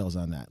get details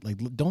on that. Like,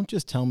 don't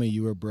just tell me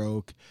you were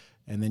broke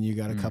and then you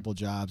got a couple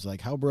jobs.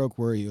 Like, how broke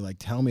were you? Like,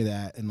 tell me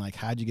that. And like,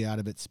 how'd you get out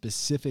of it?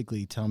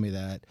 Specifically, tell me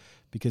that.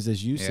 Because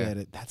as you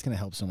said, that's going to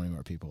help so many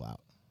more people out.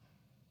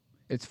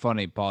 It's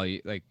funny, Paul,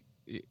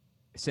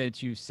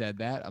 since you said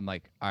that, I'm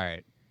like, all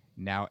right,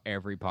 now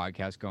every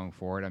podcast going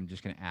forward, I'm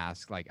just going to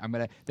ask, like,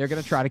 they're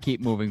going to try to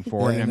keep moving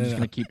forward, and I'm just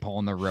going to keep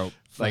pulling the rope.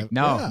 Like,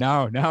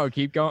 no,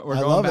 keep going. We're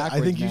going backwards,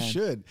 I think man. You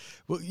should.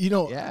 Well,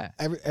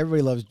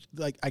 everybody loves,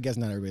 like, I guess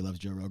not everybody loves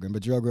Joe Rogan,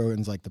 but Joe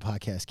Rogan's like the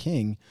podcast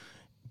king.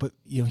 But,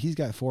 he's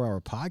got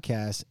 4-hour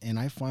podcasts, and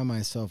I find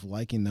myself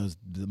liking those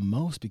the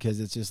most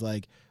because it's just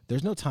like,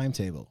 there's no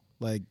timetable.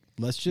 Like,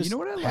 let's just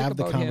have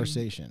the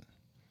conversation.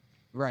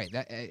 Right.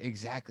 That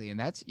exactly. And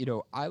that's,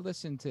 I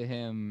listen to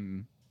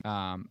him.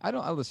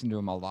 I listen to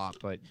him a lot,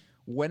 but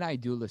when I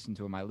do listen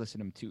to him, I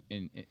listen to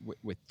him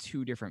with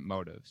two different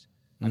motives.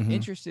 I'm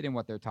interested in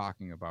what they're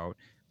talking about,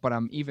 but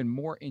I'm even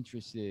more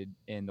interested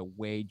in the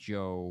way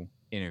Joe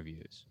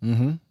interviews,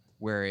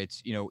 where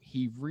it's,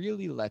 he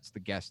really lets the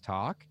guest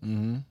talk.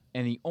 And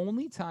the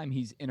only time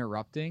he's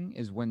interrupting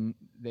is when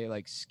they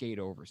like skate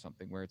over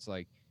something, where it's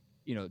like,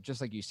 just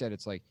like you said,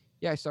 it's like,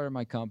 yeah, I started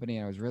my company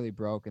and I was really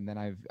broke, and then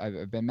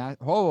I've been mad.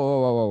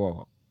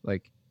 Whoa.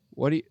 Like,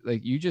 what do you,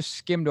 like, you just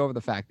skimmed over the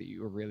fact that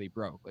you were really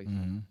broke. Like,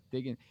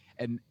 digging.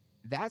 And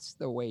that's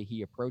the way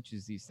he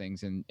approaches these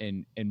things,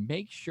 and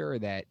make sure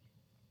that,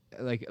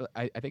 like,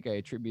 I think I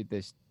attribute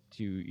this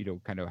to,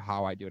 kind of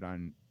how I do it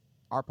on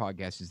our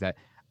podcast, is that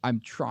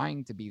I'm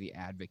trying to be the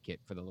advocate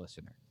for the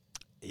listener.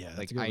 Yeah.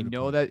 Like, I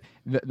know that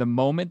the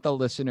moment the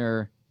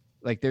listener,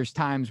 like, there's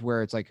times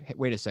where it's like, hey,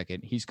 wait a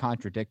second, he's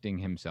contradicting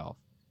himself.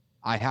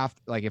 I have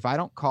to, like, if I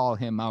don't call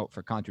him out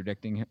for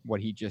contradicting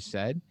what he just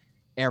said,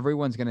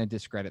 everyone's going to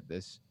discredit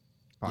this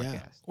podcast.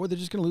 Yeah. Or they're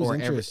just going to lose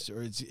interest,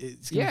 or it's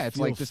it's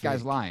like, this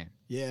guy's lying.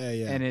 Yeah.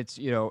 And it's,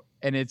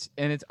 and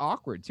it's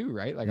awkward too,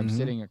 right? Like, I'm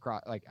sitting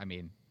across, like, I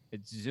mean,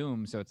 it's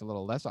Zoom, so it's a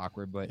little less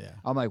awkward, but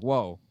I'm like,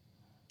 whoa,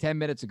 10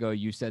 minutes ago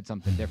you said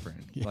something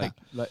different. Like,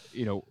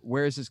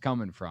 where is this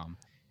coming from?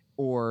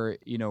 Or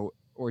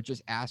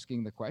just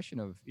asking the question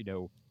of,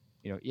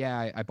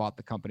 I bought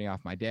the company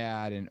off my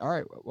dad, and all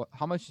right, well,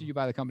 how much did you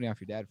buy the company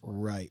off your dad for?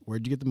 Right.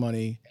 Where'd you get the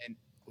money? And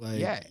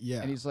like,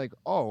 and he's like,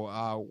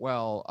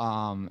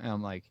 and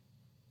I'm like,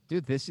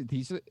 dude, this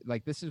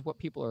is what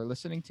people are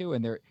listening to,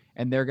 and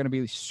they're going to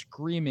be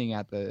screaming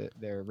at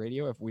their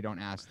radio if we don't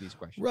ask these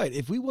questions. Right.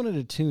 If we wanted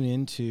to tune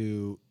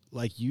into,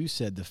 like you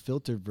said, the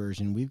filtered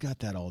version, we've got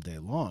that all day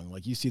long.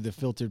 Like, you see the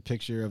filtered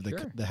picture of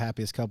the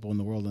happiest couple in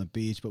the world on the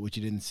beach, but what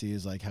you didn't see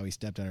is like how he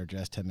stepped on her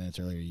dress 10 minutes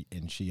earlier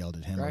and she yelled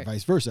at him, or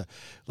vice versa.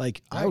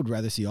 Like, I would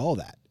rather see all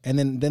that. And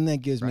then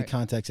that gives me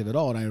context of it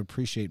all, and I would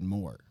appreciate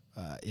more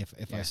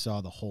if I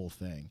saw the whole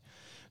thing.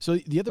 So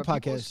the other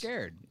podcast, people are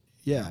scared.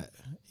 Yeah,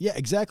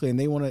 exactly. And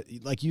they want to,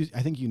 like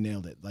I think you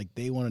nailed it. Like,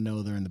 they want to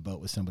know they're in the boat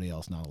with somebody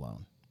else, not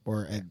alone.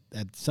 Or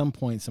at some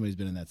point, somebody's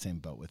been in that same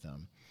boat with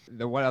them.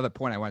 The one other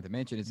point I wanted to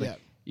mention is, like,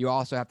 you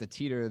also have to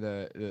teeter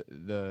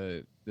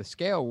the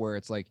scale, where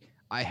it's like,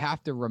 I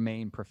have to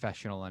remain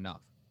professional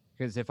enough,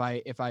 because if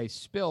I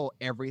spill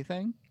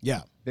everything,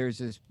 there's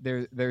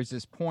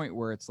this point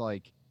where it's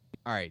like,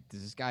 all right,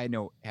 does this guy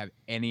have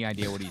any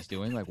idea what he's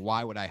doing? Like,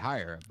 why would I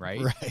hire him?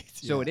 Right.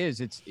 So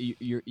it's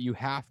you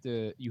have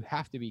to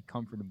be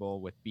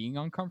comfortable with being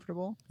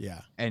uncomfortable.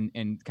 Yeah.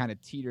 And kind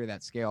of teeter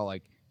that scale.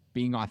 Like,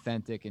 being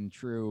authentic and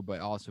true, but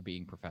also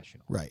being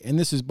professional. Right. And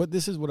this is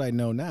what I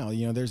know now.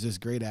 You know, there's this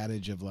great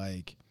adage of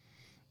like,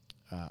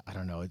 I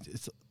don't know.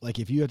 It's like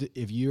if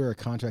you're a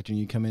contractor and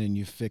you come in and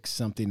you fix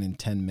something in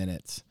 10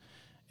 minutes,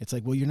 it's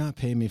like, well, you're not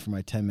paying me for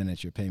my 10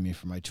 minutes. You're paying me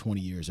for my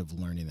 20 years of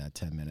learning that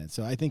 10 minutes.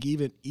 So I think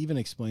even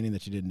explaining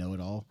that you didn't know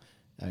it all,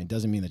 I mean,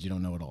 doesn't mean that you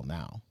don't know it all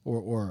now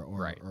or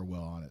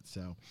well on it.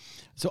 So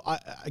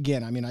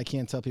again, I mean, I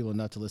can't tell people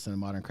not to listen to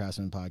Modern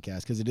Craftsman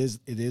podcast because it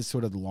is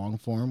sort of the long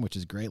form, which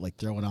is great. Like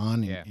throw it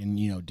on and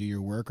you know, do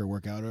your work or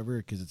work out over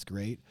it because it's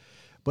great.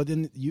 But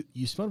then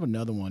you spun up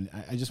another one.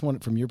 I just want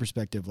it from your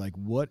perspective, like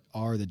what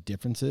are the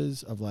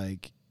differences of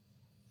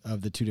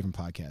the two different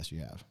podcasts you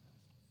have?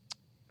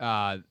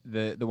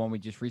 The one we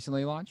just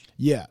recently launched?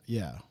 Yeah.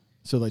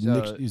 So like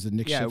Nick is the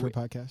Nick Schiffer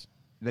podcast?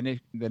 The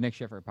Nick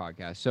Schiffer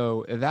podcast.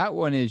 So that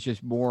one is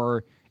just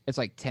more, it's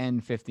like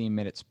 10,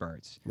 15-minute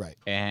spurts. Right.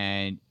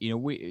 And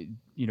we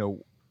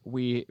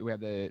have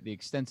the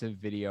extensive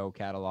video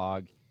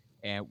catalog,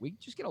 and we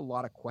just get a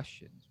lot of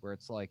questions where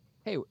it's like,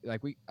 hey,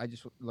 like I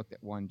just looked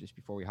at one just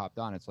before we hopped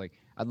on. It's like,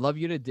 I'd love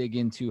you to dig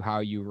into how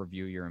you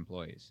review your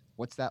employees.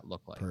 What's that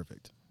look like?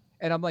 Perfect.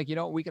 And I'm like,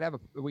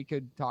 we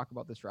could talk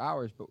about this for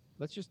hours, but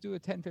let's just do a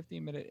 10,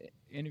 15-minute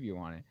interview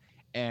on it.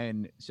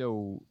 And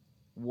so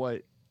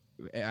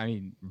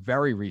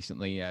very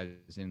recently, as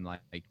in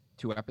like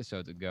 2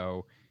 episodes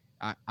ago,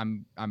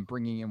 I'm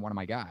bringing in one of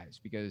my guys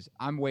because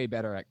I'm way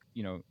better at,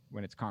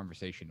 when it's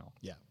conversational.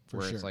 Yeah,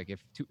 for sure. It's like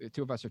if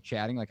two of us are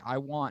chatting, like I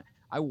want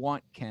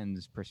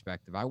Ken's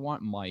perspective. I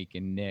want Mike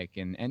and Nick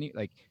and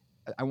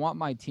I want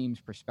my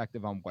team's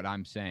perspective on what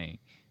I'm saying,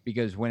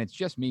 because when it's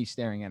just me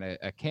staring at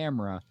a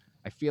camera,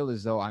 I feel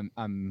as though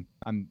I'm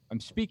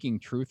speaking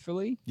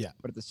truthfully. Yeah.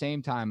 But at the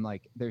same time,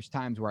 like there's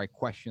times where I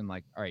question,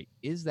 like, all right,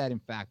 is that in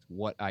fact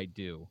what I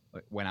do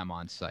when I'm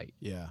on site?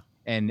 Yeah.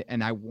 And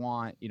I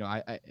want,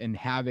 and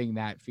having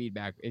that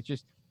feedback, it's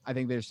just, I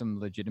think there's some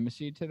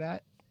legitimacy to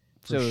that.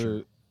 For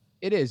sure.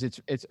 It is.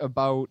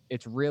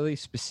 It's really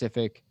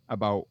specific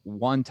about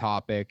one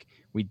topic.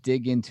 We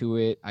dig into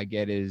it. I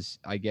get as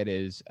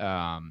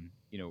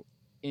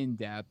in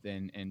depth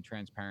and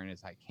transparent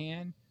as I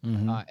can.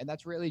 Mm-hmm. And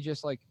that's really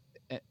just like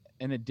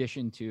in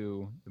addition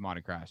to the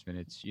Modern Craftsman.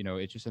 It's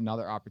it's just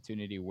another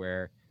opportunity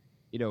where,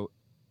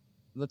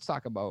 let's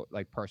talk about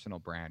like personal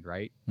brand,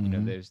 right?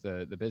 Mm-hmm. There's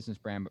the business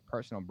brand, but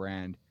personal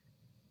brand,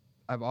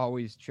 I've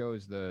always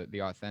chose the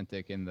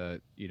authentic and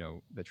the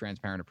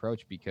transparent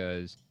approach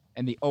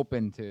and the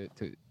open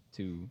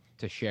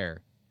to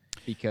share,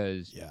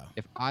 because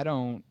if I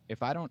don't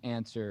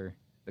answer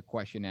the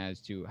question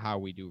as to how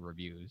we do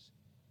reviews,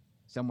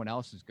 someone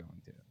else is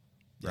going to,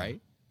 right?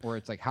 Or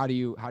it's like, how do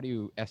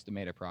you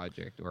estimate a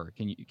project, or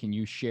can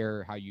you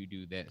share how you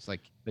do this,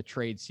 like the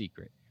trade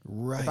secret?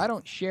 Right. If I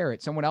don't share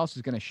it, someone else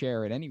is going to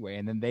share it anyway,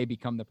 and then they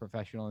become the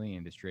professional in the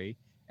industry,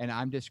 and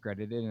I'm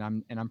discredited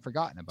and I'm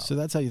forgotten about. So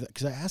that's how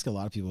because I ask a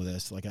lot of people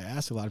this. Like I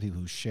ask a lot of people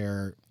who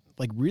share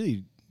like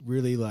really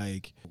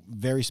like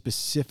very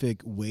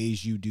specific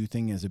ways you do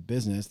things as a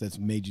business that's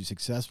made you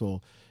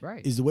successful.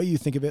 Right. Is the way you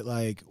think of it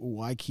like,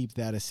 why keep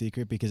that a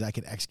secret? Because I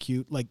can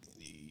execute. Like,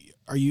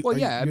 you're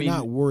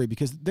not worried,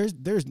 because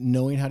there's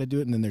knowing how to do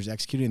it, and then there's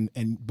executing,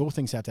 and both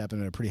things have to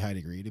happen at a pretty high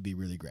degree to be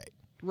really great.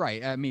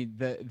 Right. I mean,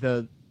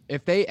 the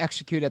if they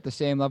execute at the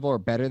same level or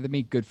better than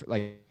me, good for,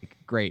 like,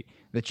 great.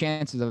 The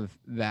chances of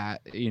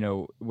that,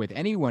 with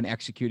anyone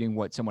executing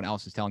what someone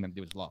else is telling them to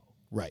do is low.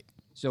 Right.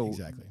 So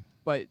exactly.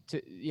 But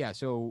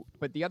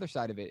but the other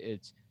side of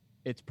it,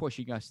 it's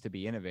pushing us to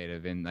be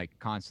innovative and like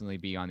constantly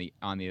be on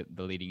the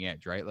leading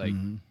edge, right? Like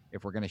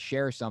if we're going to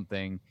share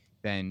something,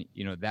 then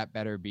that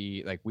better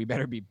be like, we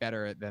better be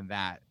better than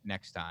that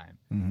next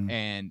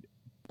time.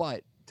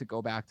 But to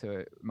go back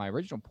to my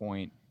original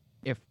point,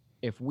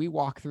 if we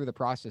walk through the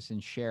process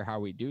and share how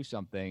we do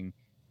something,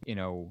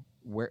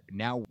 we're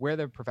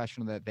the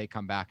professional that they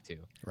come back to.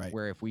 Right.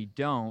 Where if we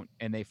don't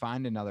and they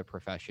find another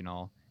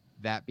professional,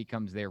 that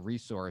becomes their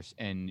resource,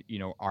 and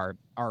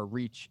our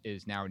reach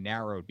is now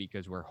narrowed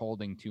because we're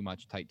holding too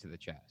much tight to the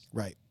chest.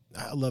 Right.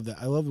 I love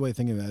that. I love the way of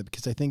thinking about it,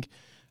 because I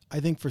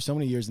think for so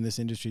many years in this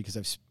industry, because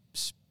I've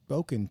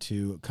spoken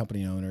to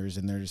company owners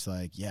and they're just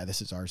like, yeah,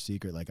 this is our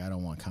secret. Like, I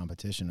don't want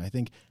competition. I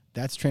think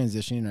that's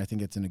transitioning. I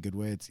think it's in a good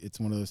way. It's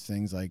one of those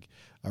things like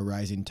a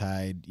rising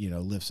tide,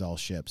 lifts all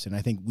ships. And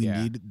I think we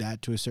need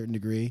that to a certain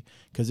degree,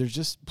 because there's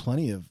just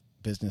plenty of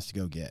business to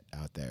go get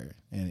out there.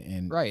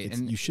 And right.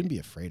 And you shouldn't be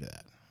afraid of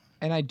that.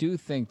 And I do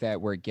think that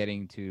we're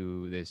getting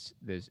to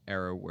this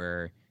era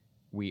where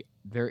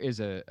there is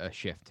a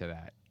shift to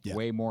that. Yeah.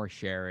 Way more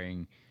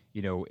sharing,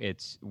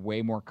 it's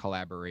way more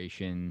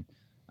collaboration.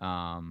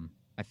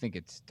 I think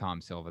it's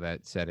Tom Silva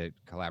that said it,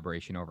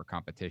 collaboration over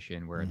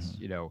competition, where it's,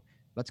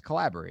 let's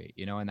collaborate,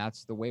 and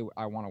that's the way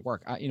I want to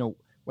work.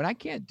 When I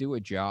can't do a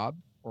job,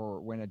 or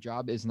when a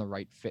job isn't the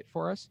right fit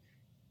for us,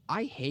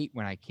 I hate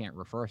when I can't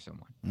refer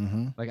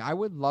someone. Like, I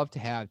would love to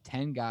have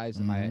 10 guys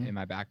in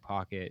my back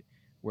pocket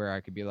where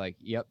I could be like,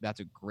 yep, that's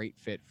a great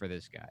fit for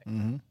this guy.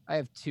 I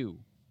have 2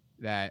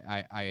 that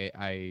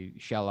I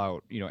shell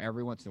out,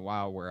 every once in a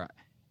while, where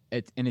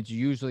it's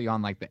usually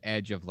on like the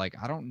edge of like,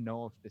 I don't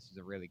know if this is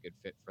a really good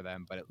fit for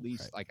them, but at Right.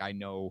 least like I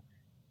know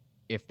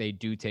if they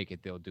do take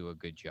it, they'll do a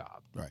good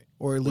job. Right.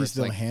 Or at Where least it's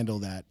they'll like, handle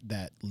that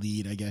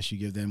lead, I guess you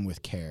give them,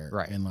 with care.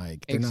 right, And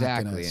like they're not going to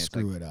exactly. And it's like,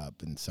 screw it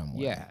up in some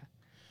way. yeah.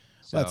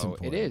 Well, that's So it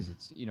important. is.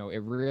 It's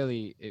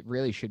it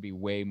really should be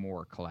way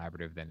more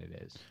collaborative than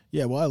it is.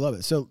 Yeah, well, I love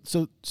it. So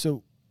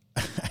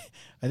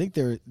I think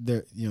they're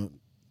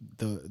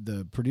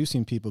the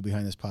producing people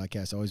behind this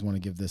podcast always want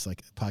to give this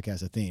like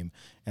podcast a theme,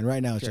 and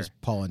right now it's Sure. just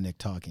Paul and Nick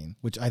talking,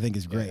 which I think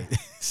is great. Yeah.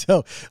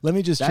 So let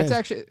me just That's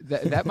actually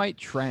that might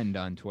trend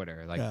on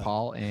Twitter, like Yeah.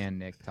 Paul and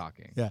Nick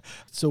talking. Yeah.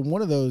 So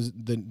one of those,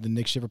 the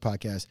Nick Schiffer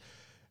podcast,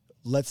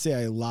 let's say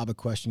I lob a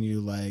question to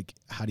you like,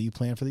 how do you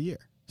plan for the year?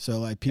 So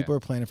like people are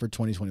planning for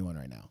 2021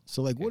 right now.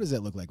 So like, what does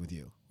that look like with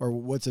you? Or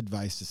what's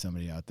advice to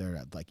somebody out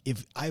there? Like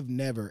if I've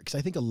never, because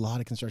I think a lot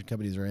of construction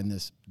companies are in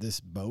this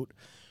boat.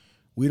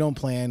 We don't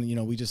plan,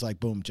 we just like,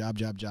 boom,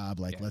 job.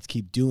 Like, let's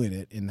keep doing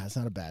it. And that's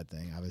not a bad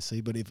thing, obviously.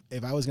 But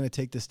if I was going to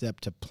take the step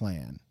to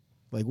plan,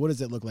 like, what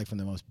does it look like from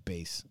the most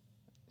base?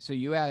 So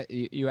you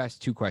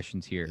asked two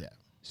questions here. Yeah.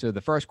 So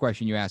the first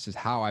question you asked is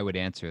how I would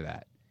answer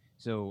that.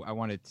 So I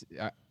wanted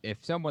to,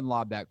 if someone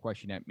lobbed that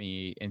question at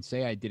me and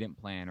say I didn't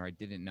plan or I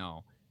didn't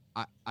know,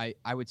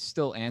 I would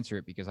still answer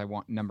it because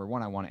number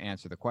one, I want to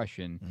answer the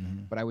question,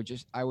 Mm-hmm. but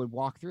I would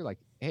walk through like,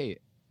 hey,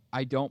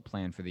 I don't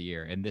plan for the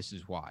year and this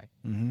is why.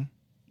 Mm-hmm.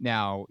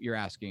 Now you're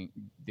asking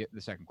the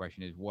second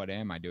question is what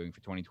am I doing for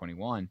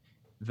 2021?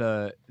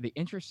 The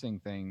interesting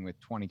thing with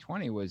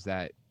 2020 was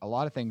that a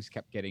lot of things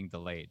kept getting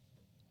delayed.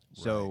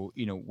 So,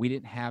 we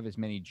didn't have as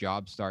many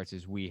job starts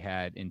as we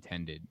had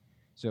intended.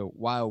 So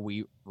while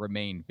we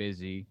remained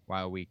busy,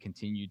 while we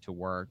continued to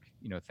work,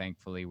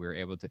 thankfully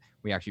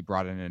we actually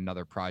brought in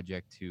another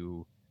project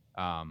to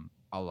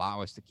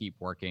allow us to keep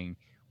working.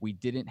 We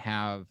didn't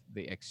have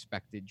the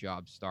expected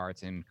job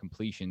starts and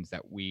completions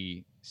that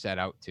we set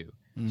out to.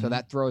 Mm-hmm. So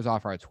that throws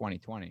off our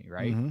 2020,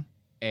 right? Mm-hmm.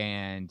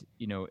 And,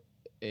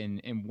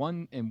 in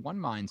one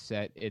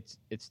mindset,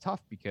 it's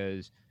tough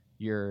because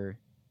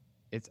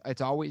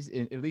it's always,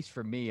 at least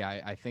for me,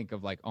 I think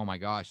of like, oh my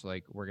gosh,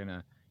 like we're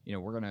gonna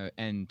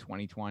end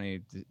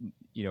 2020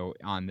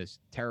 on this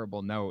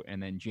terrible note,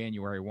 and then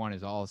January 1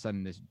 is all of a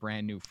sudden this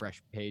brand new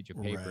fresh page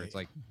of paper. Right. It's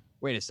like,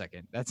 wait a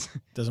second, that's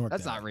doesn't work.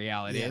 that's not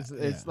reality. Yeah,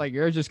 it's like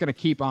you're just gonna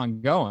keep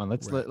on going.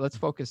 Right. Let's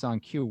focus on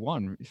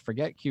Q1,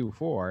 forget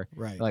Q4.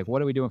 Right. Like,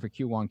 what are we doing for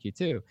Q1,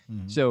 Q2?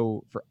 Mm-hmm.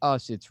 So for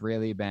us, it's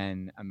really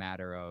been a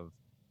matter of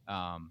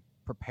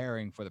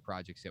preparing for the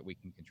projects that we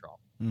can control,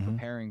 Mm-hmm.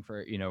 preparing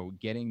for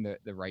getting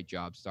the right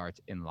job starts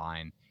in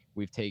line.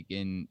 We've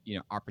taken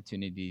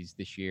opportunities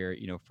this year.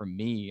 For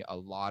me, a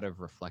lot of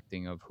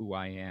reflecting of who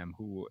I am,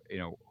 who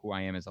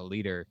I am as a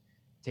leader,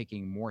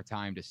 taking more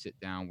time to sit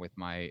down with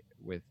my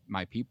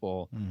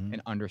people Mm-hmm.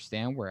 and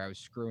understand where I was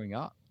screwing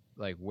up,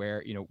 like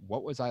where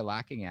what was I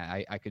lacking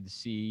at. I could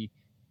see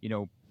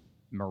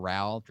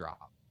morale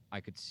drop. I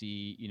could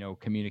see,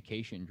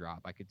 communication drop.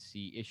 I could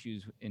see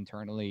issues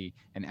internally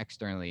and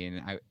externally,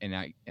 and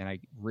I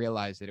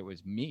realized that it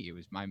was me.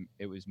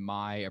 It was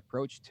my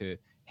approach to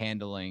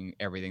handling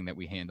everything that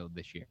we handled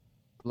this year.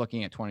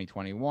 Looking at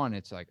 2021,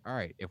 it's like, all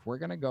right, if we're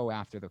gonna go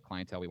after the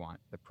clientele we want,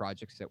 the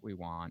projects that we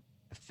want,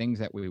 the things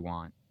that we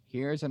want,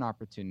 here's an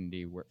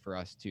opportunity for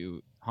us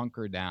to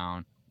hunker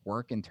down,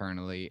 work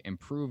internally,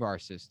 improve our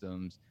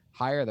systems,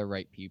 hire the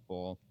right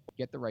people,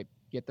 get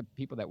the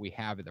people that we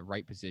have at the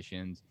right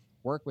positions,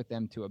 work with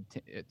them to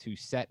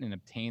set and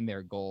obtain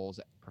their goals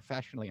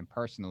professionally and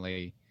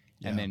personally,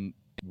 and then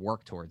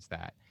work towards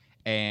that.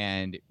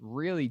 And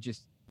really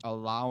just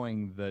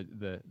allowing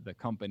the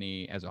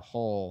company as a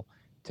whole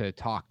to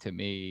talk to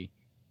me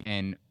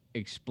and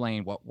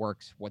explain what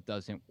works, what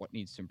doesn't, what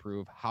needs to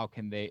improve, how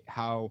can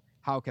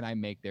I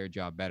make their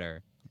job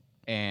better,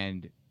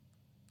 and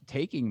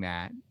taking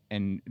that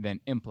and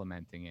then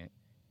implementing it.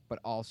 But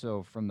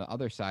also from the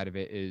other side of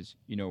it is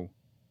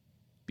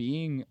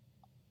being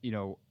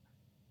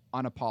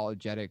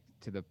unapologetic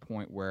to the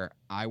point where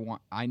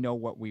I know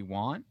what we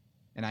want,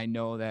 and I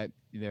know that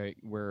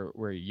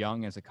we're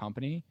young as a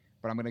company,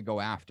 but I'm going to go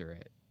after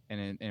it,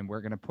 and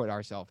we're going to put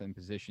ourselves in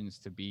positions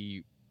to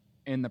be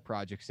in the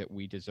projects that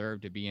we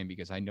deserve to be in,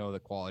 because I know the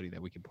quality that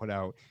we can put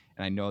out,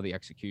 and I know the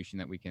execution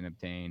that we can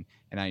obtain,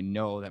 and I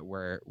know that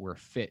we're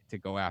fit to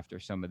go after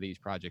some of these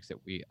projects that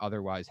we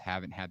otherwise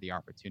haven't had the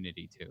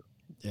opportunity to.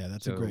 Yeah,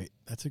 that's a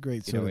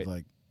great sort of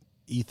like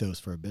ethos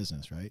for a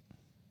business, right?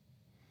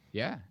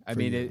 Yeah, I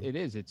mean, it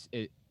is.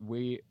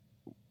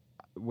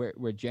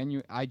 We're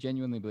genuine. I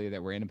genuinely believe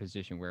that we're in a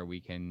position where we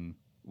can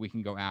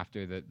go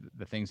after the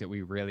things that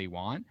we really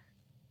want,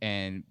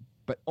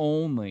 but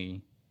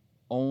only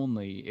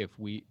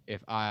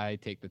if I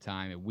take the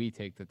time and we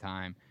take the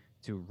time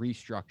to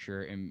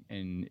restructure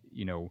and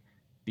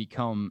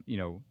become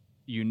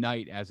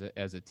unite as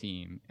a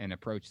team and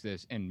approach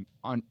this, and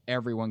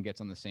everyone gets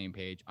on the same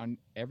page.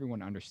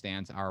 Everyone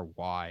understands our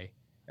why.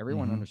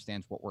 Everyone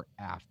understands what we're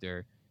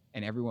after,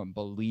 and everyone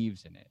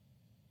believes in it.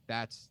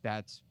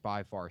 that's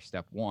by far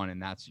step one.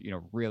 And that's,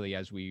 really,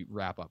 as we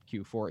wrap up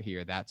Q4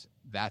 here, that's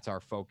our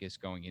focus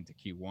going into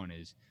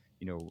Q1 is,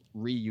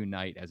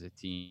 reunite as a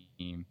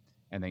team,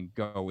 and then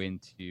go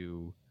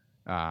into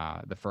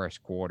the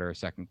first quarter,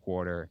 second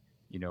quarter,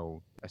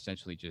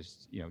 essentially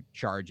just,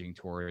 charging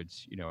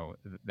towards,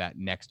 that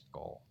next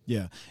goal.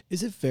 Yeah.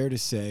 Is it fair to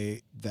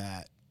say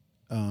that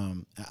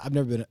I've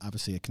never been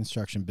obviously a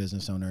construction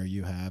business owner,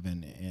 you have,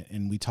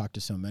 and we talked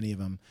to so many of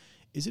them.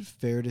 Is it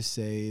fair to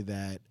say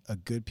that a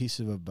good piece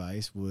of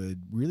advice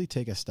would really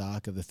take a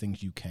stock of the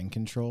things you can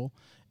control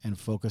and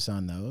focus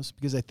on those?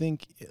 Because I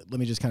think, let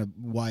me just kind of,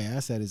 why I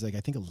ask that is, like,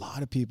 I think a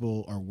lot of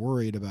people are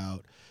worried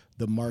about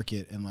the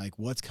market and like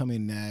what's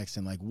coming next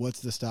and like what's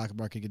the stock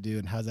market could do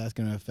and how's that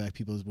going to affect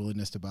people's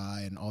willingness to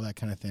buy and all that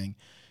kind of thing.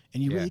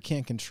 And you really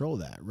can't control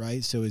that,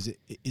 right? So is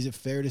it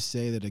fair to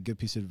say that a good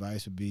piece of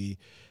advice would be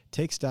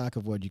take stock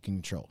of what you can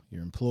control,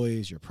 your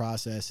employees, your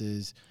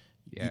processes,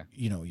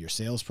 your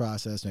sales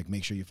process, like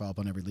make sure you follow up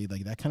on every lead,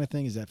 like that kind of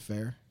thing. Is that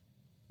fair?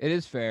 It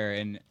is fair.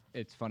 And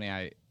it's funny.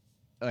 I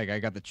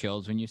got the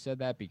chills when you said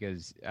that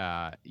because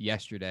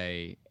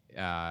yesterday,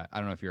 I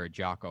don't know if you're a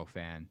Jocko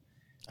fan.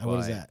 What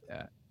is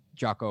that?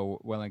 Jocko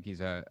Willink,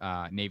 he's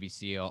a Navy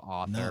SEAL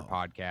author,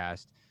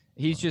 podcast.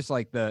 He's just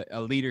like a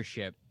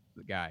leadership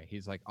guy.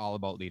 He's like all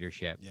about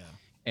leadership. Yeah.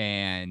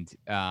 And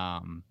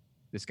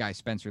this guy,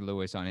 Spencer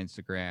Lewis on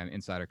Instagram,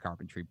 Insider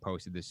Carpentry,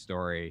 posted this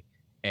story.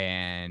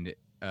 And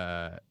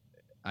I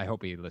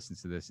hope he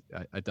listens to this.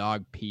 A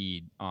dog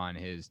peed on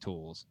his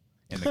tools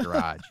in the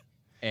garage.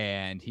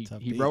 And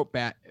he wrote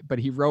back, but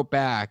he wrote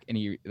back and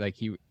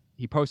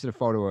he posted a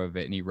photo of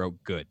it and he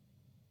wrote good.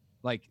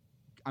 Like,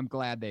 I'm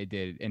glad they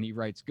did. And he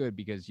writes good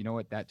because you know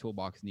what? That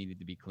toolbox needed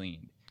to be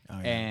cleaned.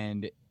 Oh, yeah.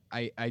 And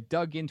I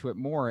dug into it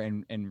more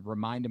and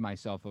reminded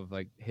myself of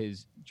like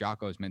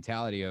Jocko's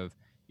mentality of,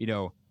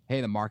 hey,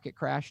 the market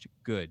crashed.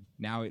 Good.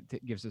 Now it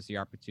gives us the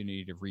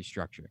opportunity to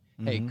restructure.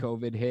 Mm-hmm. Hey,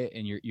 COVID hit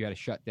and you had to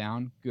shut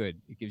down. Good.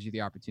 It gives you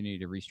the opportunity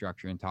to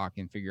restructure and talk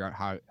and figure out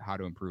how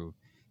to improve.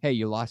 Hey,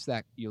 you lost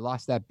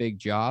that big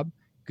job.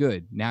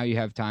 Good. Now you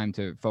have time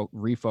to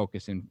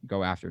refocus and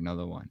go after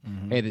another one.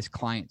 Mm-hmm. Hey, this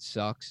client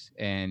sucks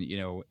and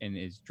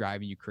is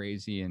driving you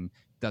crazy and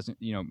doesn't,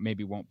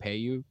 maybe won't pay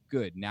you.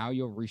 Good. Now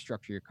you'll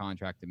restructure your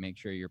contract to make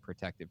sure you're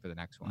protected for the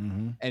next one.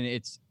 Mm-hmm. And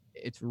it's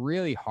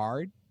really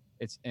hard.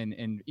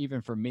 And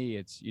even for me,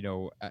 it's,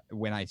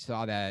 when I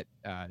saw that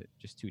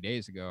just 2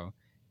 days ago,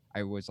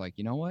 I was like,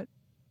 you know what?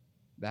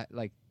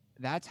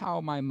 That's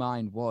how my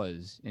mind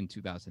was in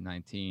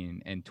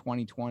 2019 and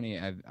 2020.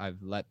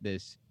 I've let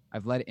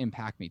it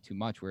impact me too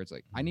much where it's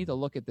like, I need to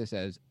look at this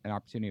as an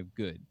opportunity of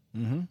good.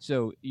 Mm-hmm.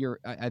 So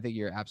I think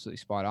you're absolutely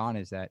spot on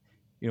is that,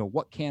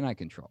 what can I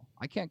control?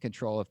 I can't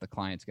control if the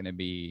client's going to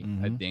be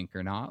a dink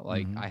or not.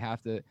 Like mm-hmm. I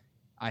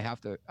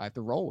have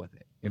to roll with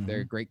it. If mm-hmm.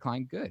 they're a great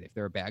client, good. If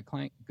they're a bad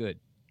client, good.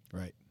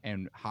 Right.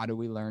 And how do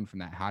we learn from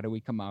that? How do we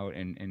come out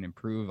and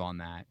improve on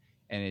that?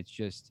 And it's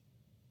just,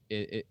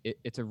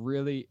 it's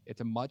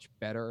a much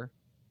better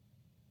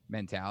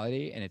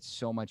mentality. And it's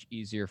so much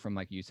easier from,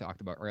 like you talked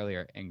about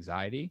earlier,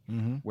 anxiety,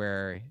 mm-hmm.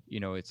 where,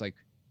 it's like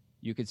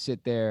you could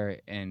sit there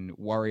and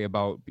worry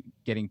about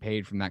getting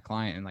paid from that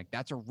client. And like,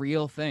 that's a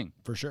real thing.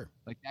 For sure.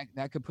 Like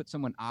that could put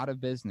someone out of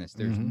business.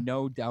 There's mm-hmm.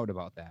 no doubt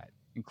about that,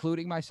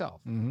 including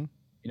myself. Mm-hmm.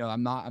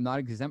 I'm not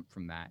exempt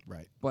from that.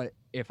 Right. But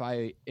if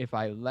I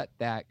let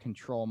that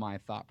control my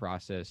thought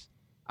process,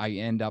 I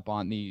end up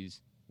on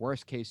these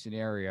worst case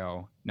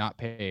scenario, not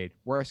paid,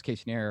 worst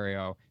case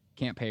scenario,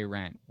 can't pay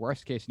rent,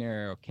 worst case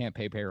scenario, can't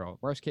pay payroll,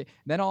 worst case.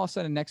 Then all of a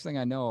sudden, next thing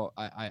I know,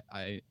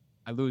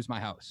 I lose my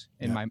house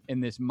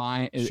in this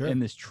mind, sure. in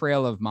this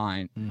trail of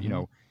mind,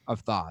 mm-hmm. Of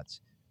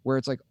thoughts where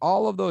it's like,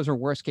 all of those are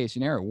worst case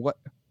scenario.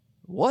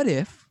 What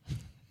if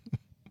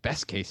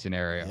best case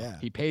scenario,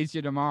 he pays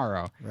you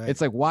tomorrow? Right.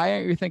 It's like, why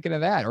aren't you thinking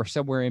of that or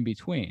somewhere in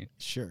between?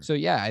 Sure. So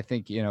yeah, I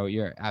think,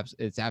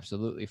 it's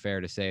absolutely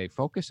fair to say,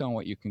 focus on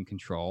what you can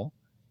control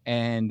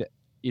and,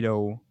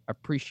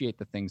 appreciate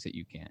the things that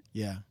you can't.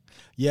 Yeah.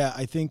 Yeah.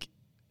 I think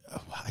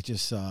I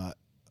just saw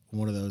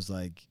one of those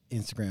like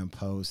Instagram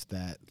posts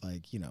that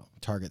like,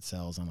 Target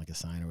sells on like a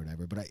sign or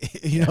whatever, but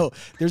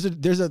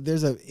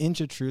there's an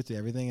inch of truth to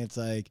everything. It's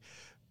like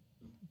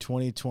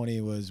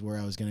 2020 was where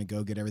I was going to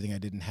go get everything I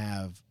didn't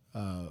have.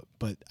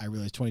 But I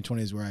realized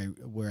 2020 is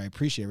where I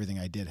appreciate everything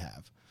I did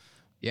have.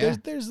 Yeah.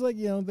 There's like,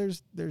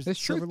 there's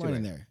silver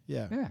lining there.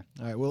 Yeah. Yeah.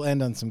 All right. We'll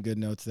end on some good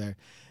notes there.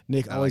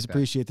 Nick, always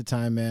appreciate the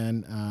time,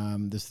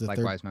 man. This is the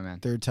Likewise, my man.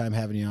 Third time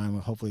having you on.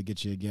 We'll hopefully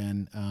get you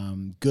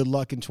again. Good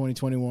luck in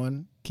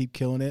 2021. Keep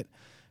killing it.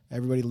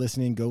 Everybody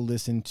listening, go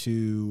listen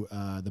to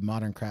The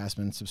Modern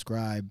Craftsman.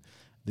 Subscribe.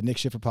 The Nick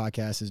Schiffer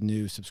podcast is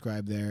new.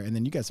 Subscribe there. And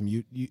then you got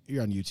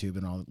you're on YouTube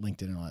and all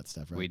LinkedIn and all that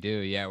stuff, right? We do.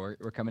 Yeah.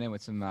 We're coming in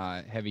with some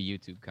heavy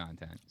YouTube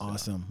content. So.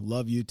 Awesome.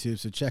 Love YouTube.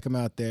 So check them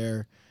out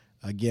there.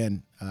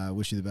 Again,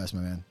 wish you the best,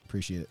 my man.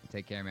 Appreciate it.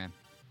 Take care, man.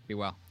 Be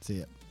well. See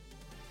ya.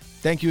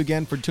 Thank you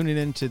again for tuning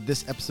in to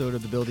this episode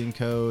of The Building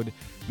Code.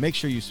 Make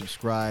sure you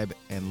subscribe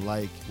and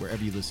like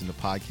wherever you listen to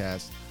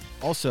podcasts.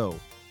 Also,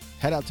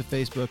 Head out to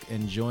Facebook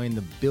and join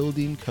the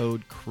Building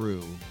Code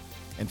crew.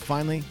 And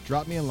finally,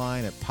 drop me a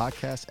line at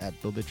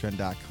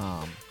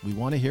podcast@buildertrend.com. We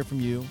want to hear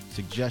from you,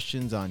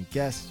 suggestions on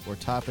guests or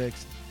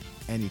topics,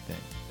 anything.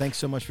 Thanks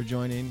so much for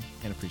joining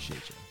and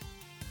appreciate you.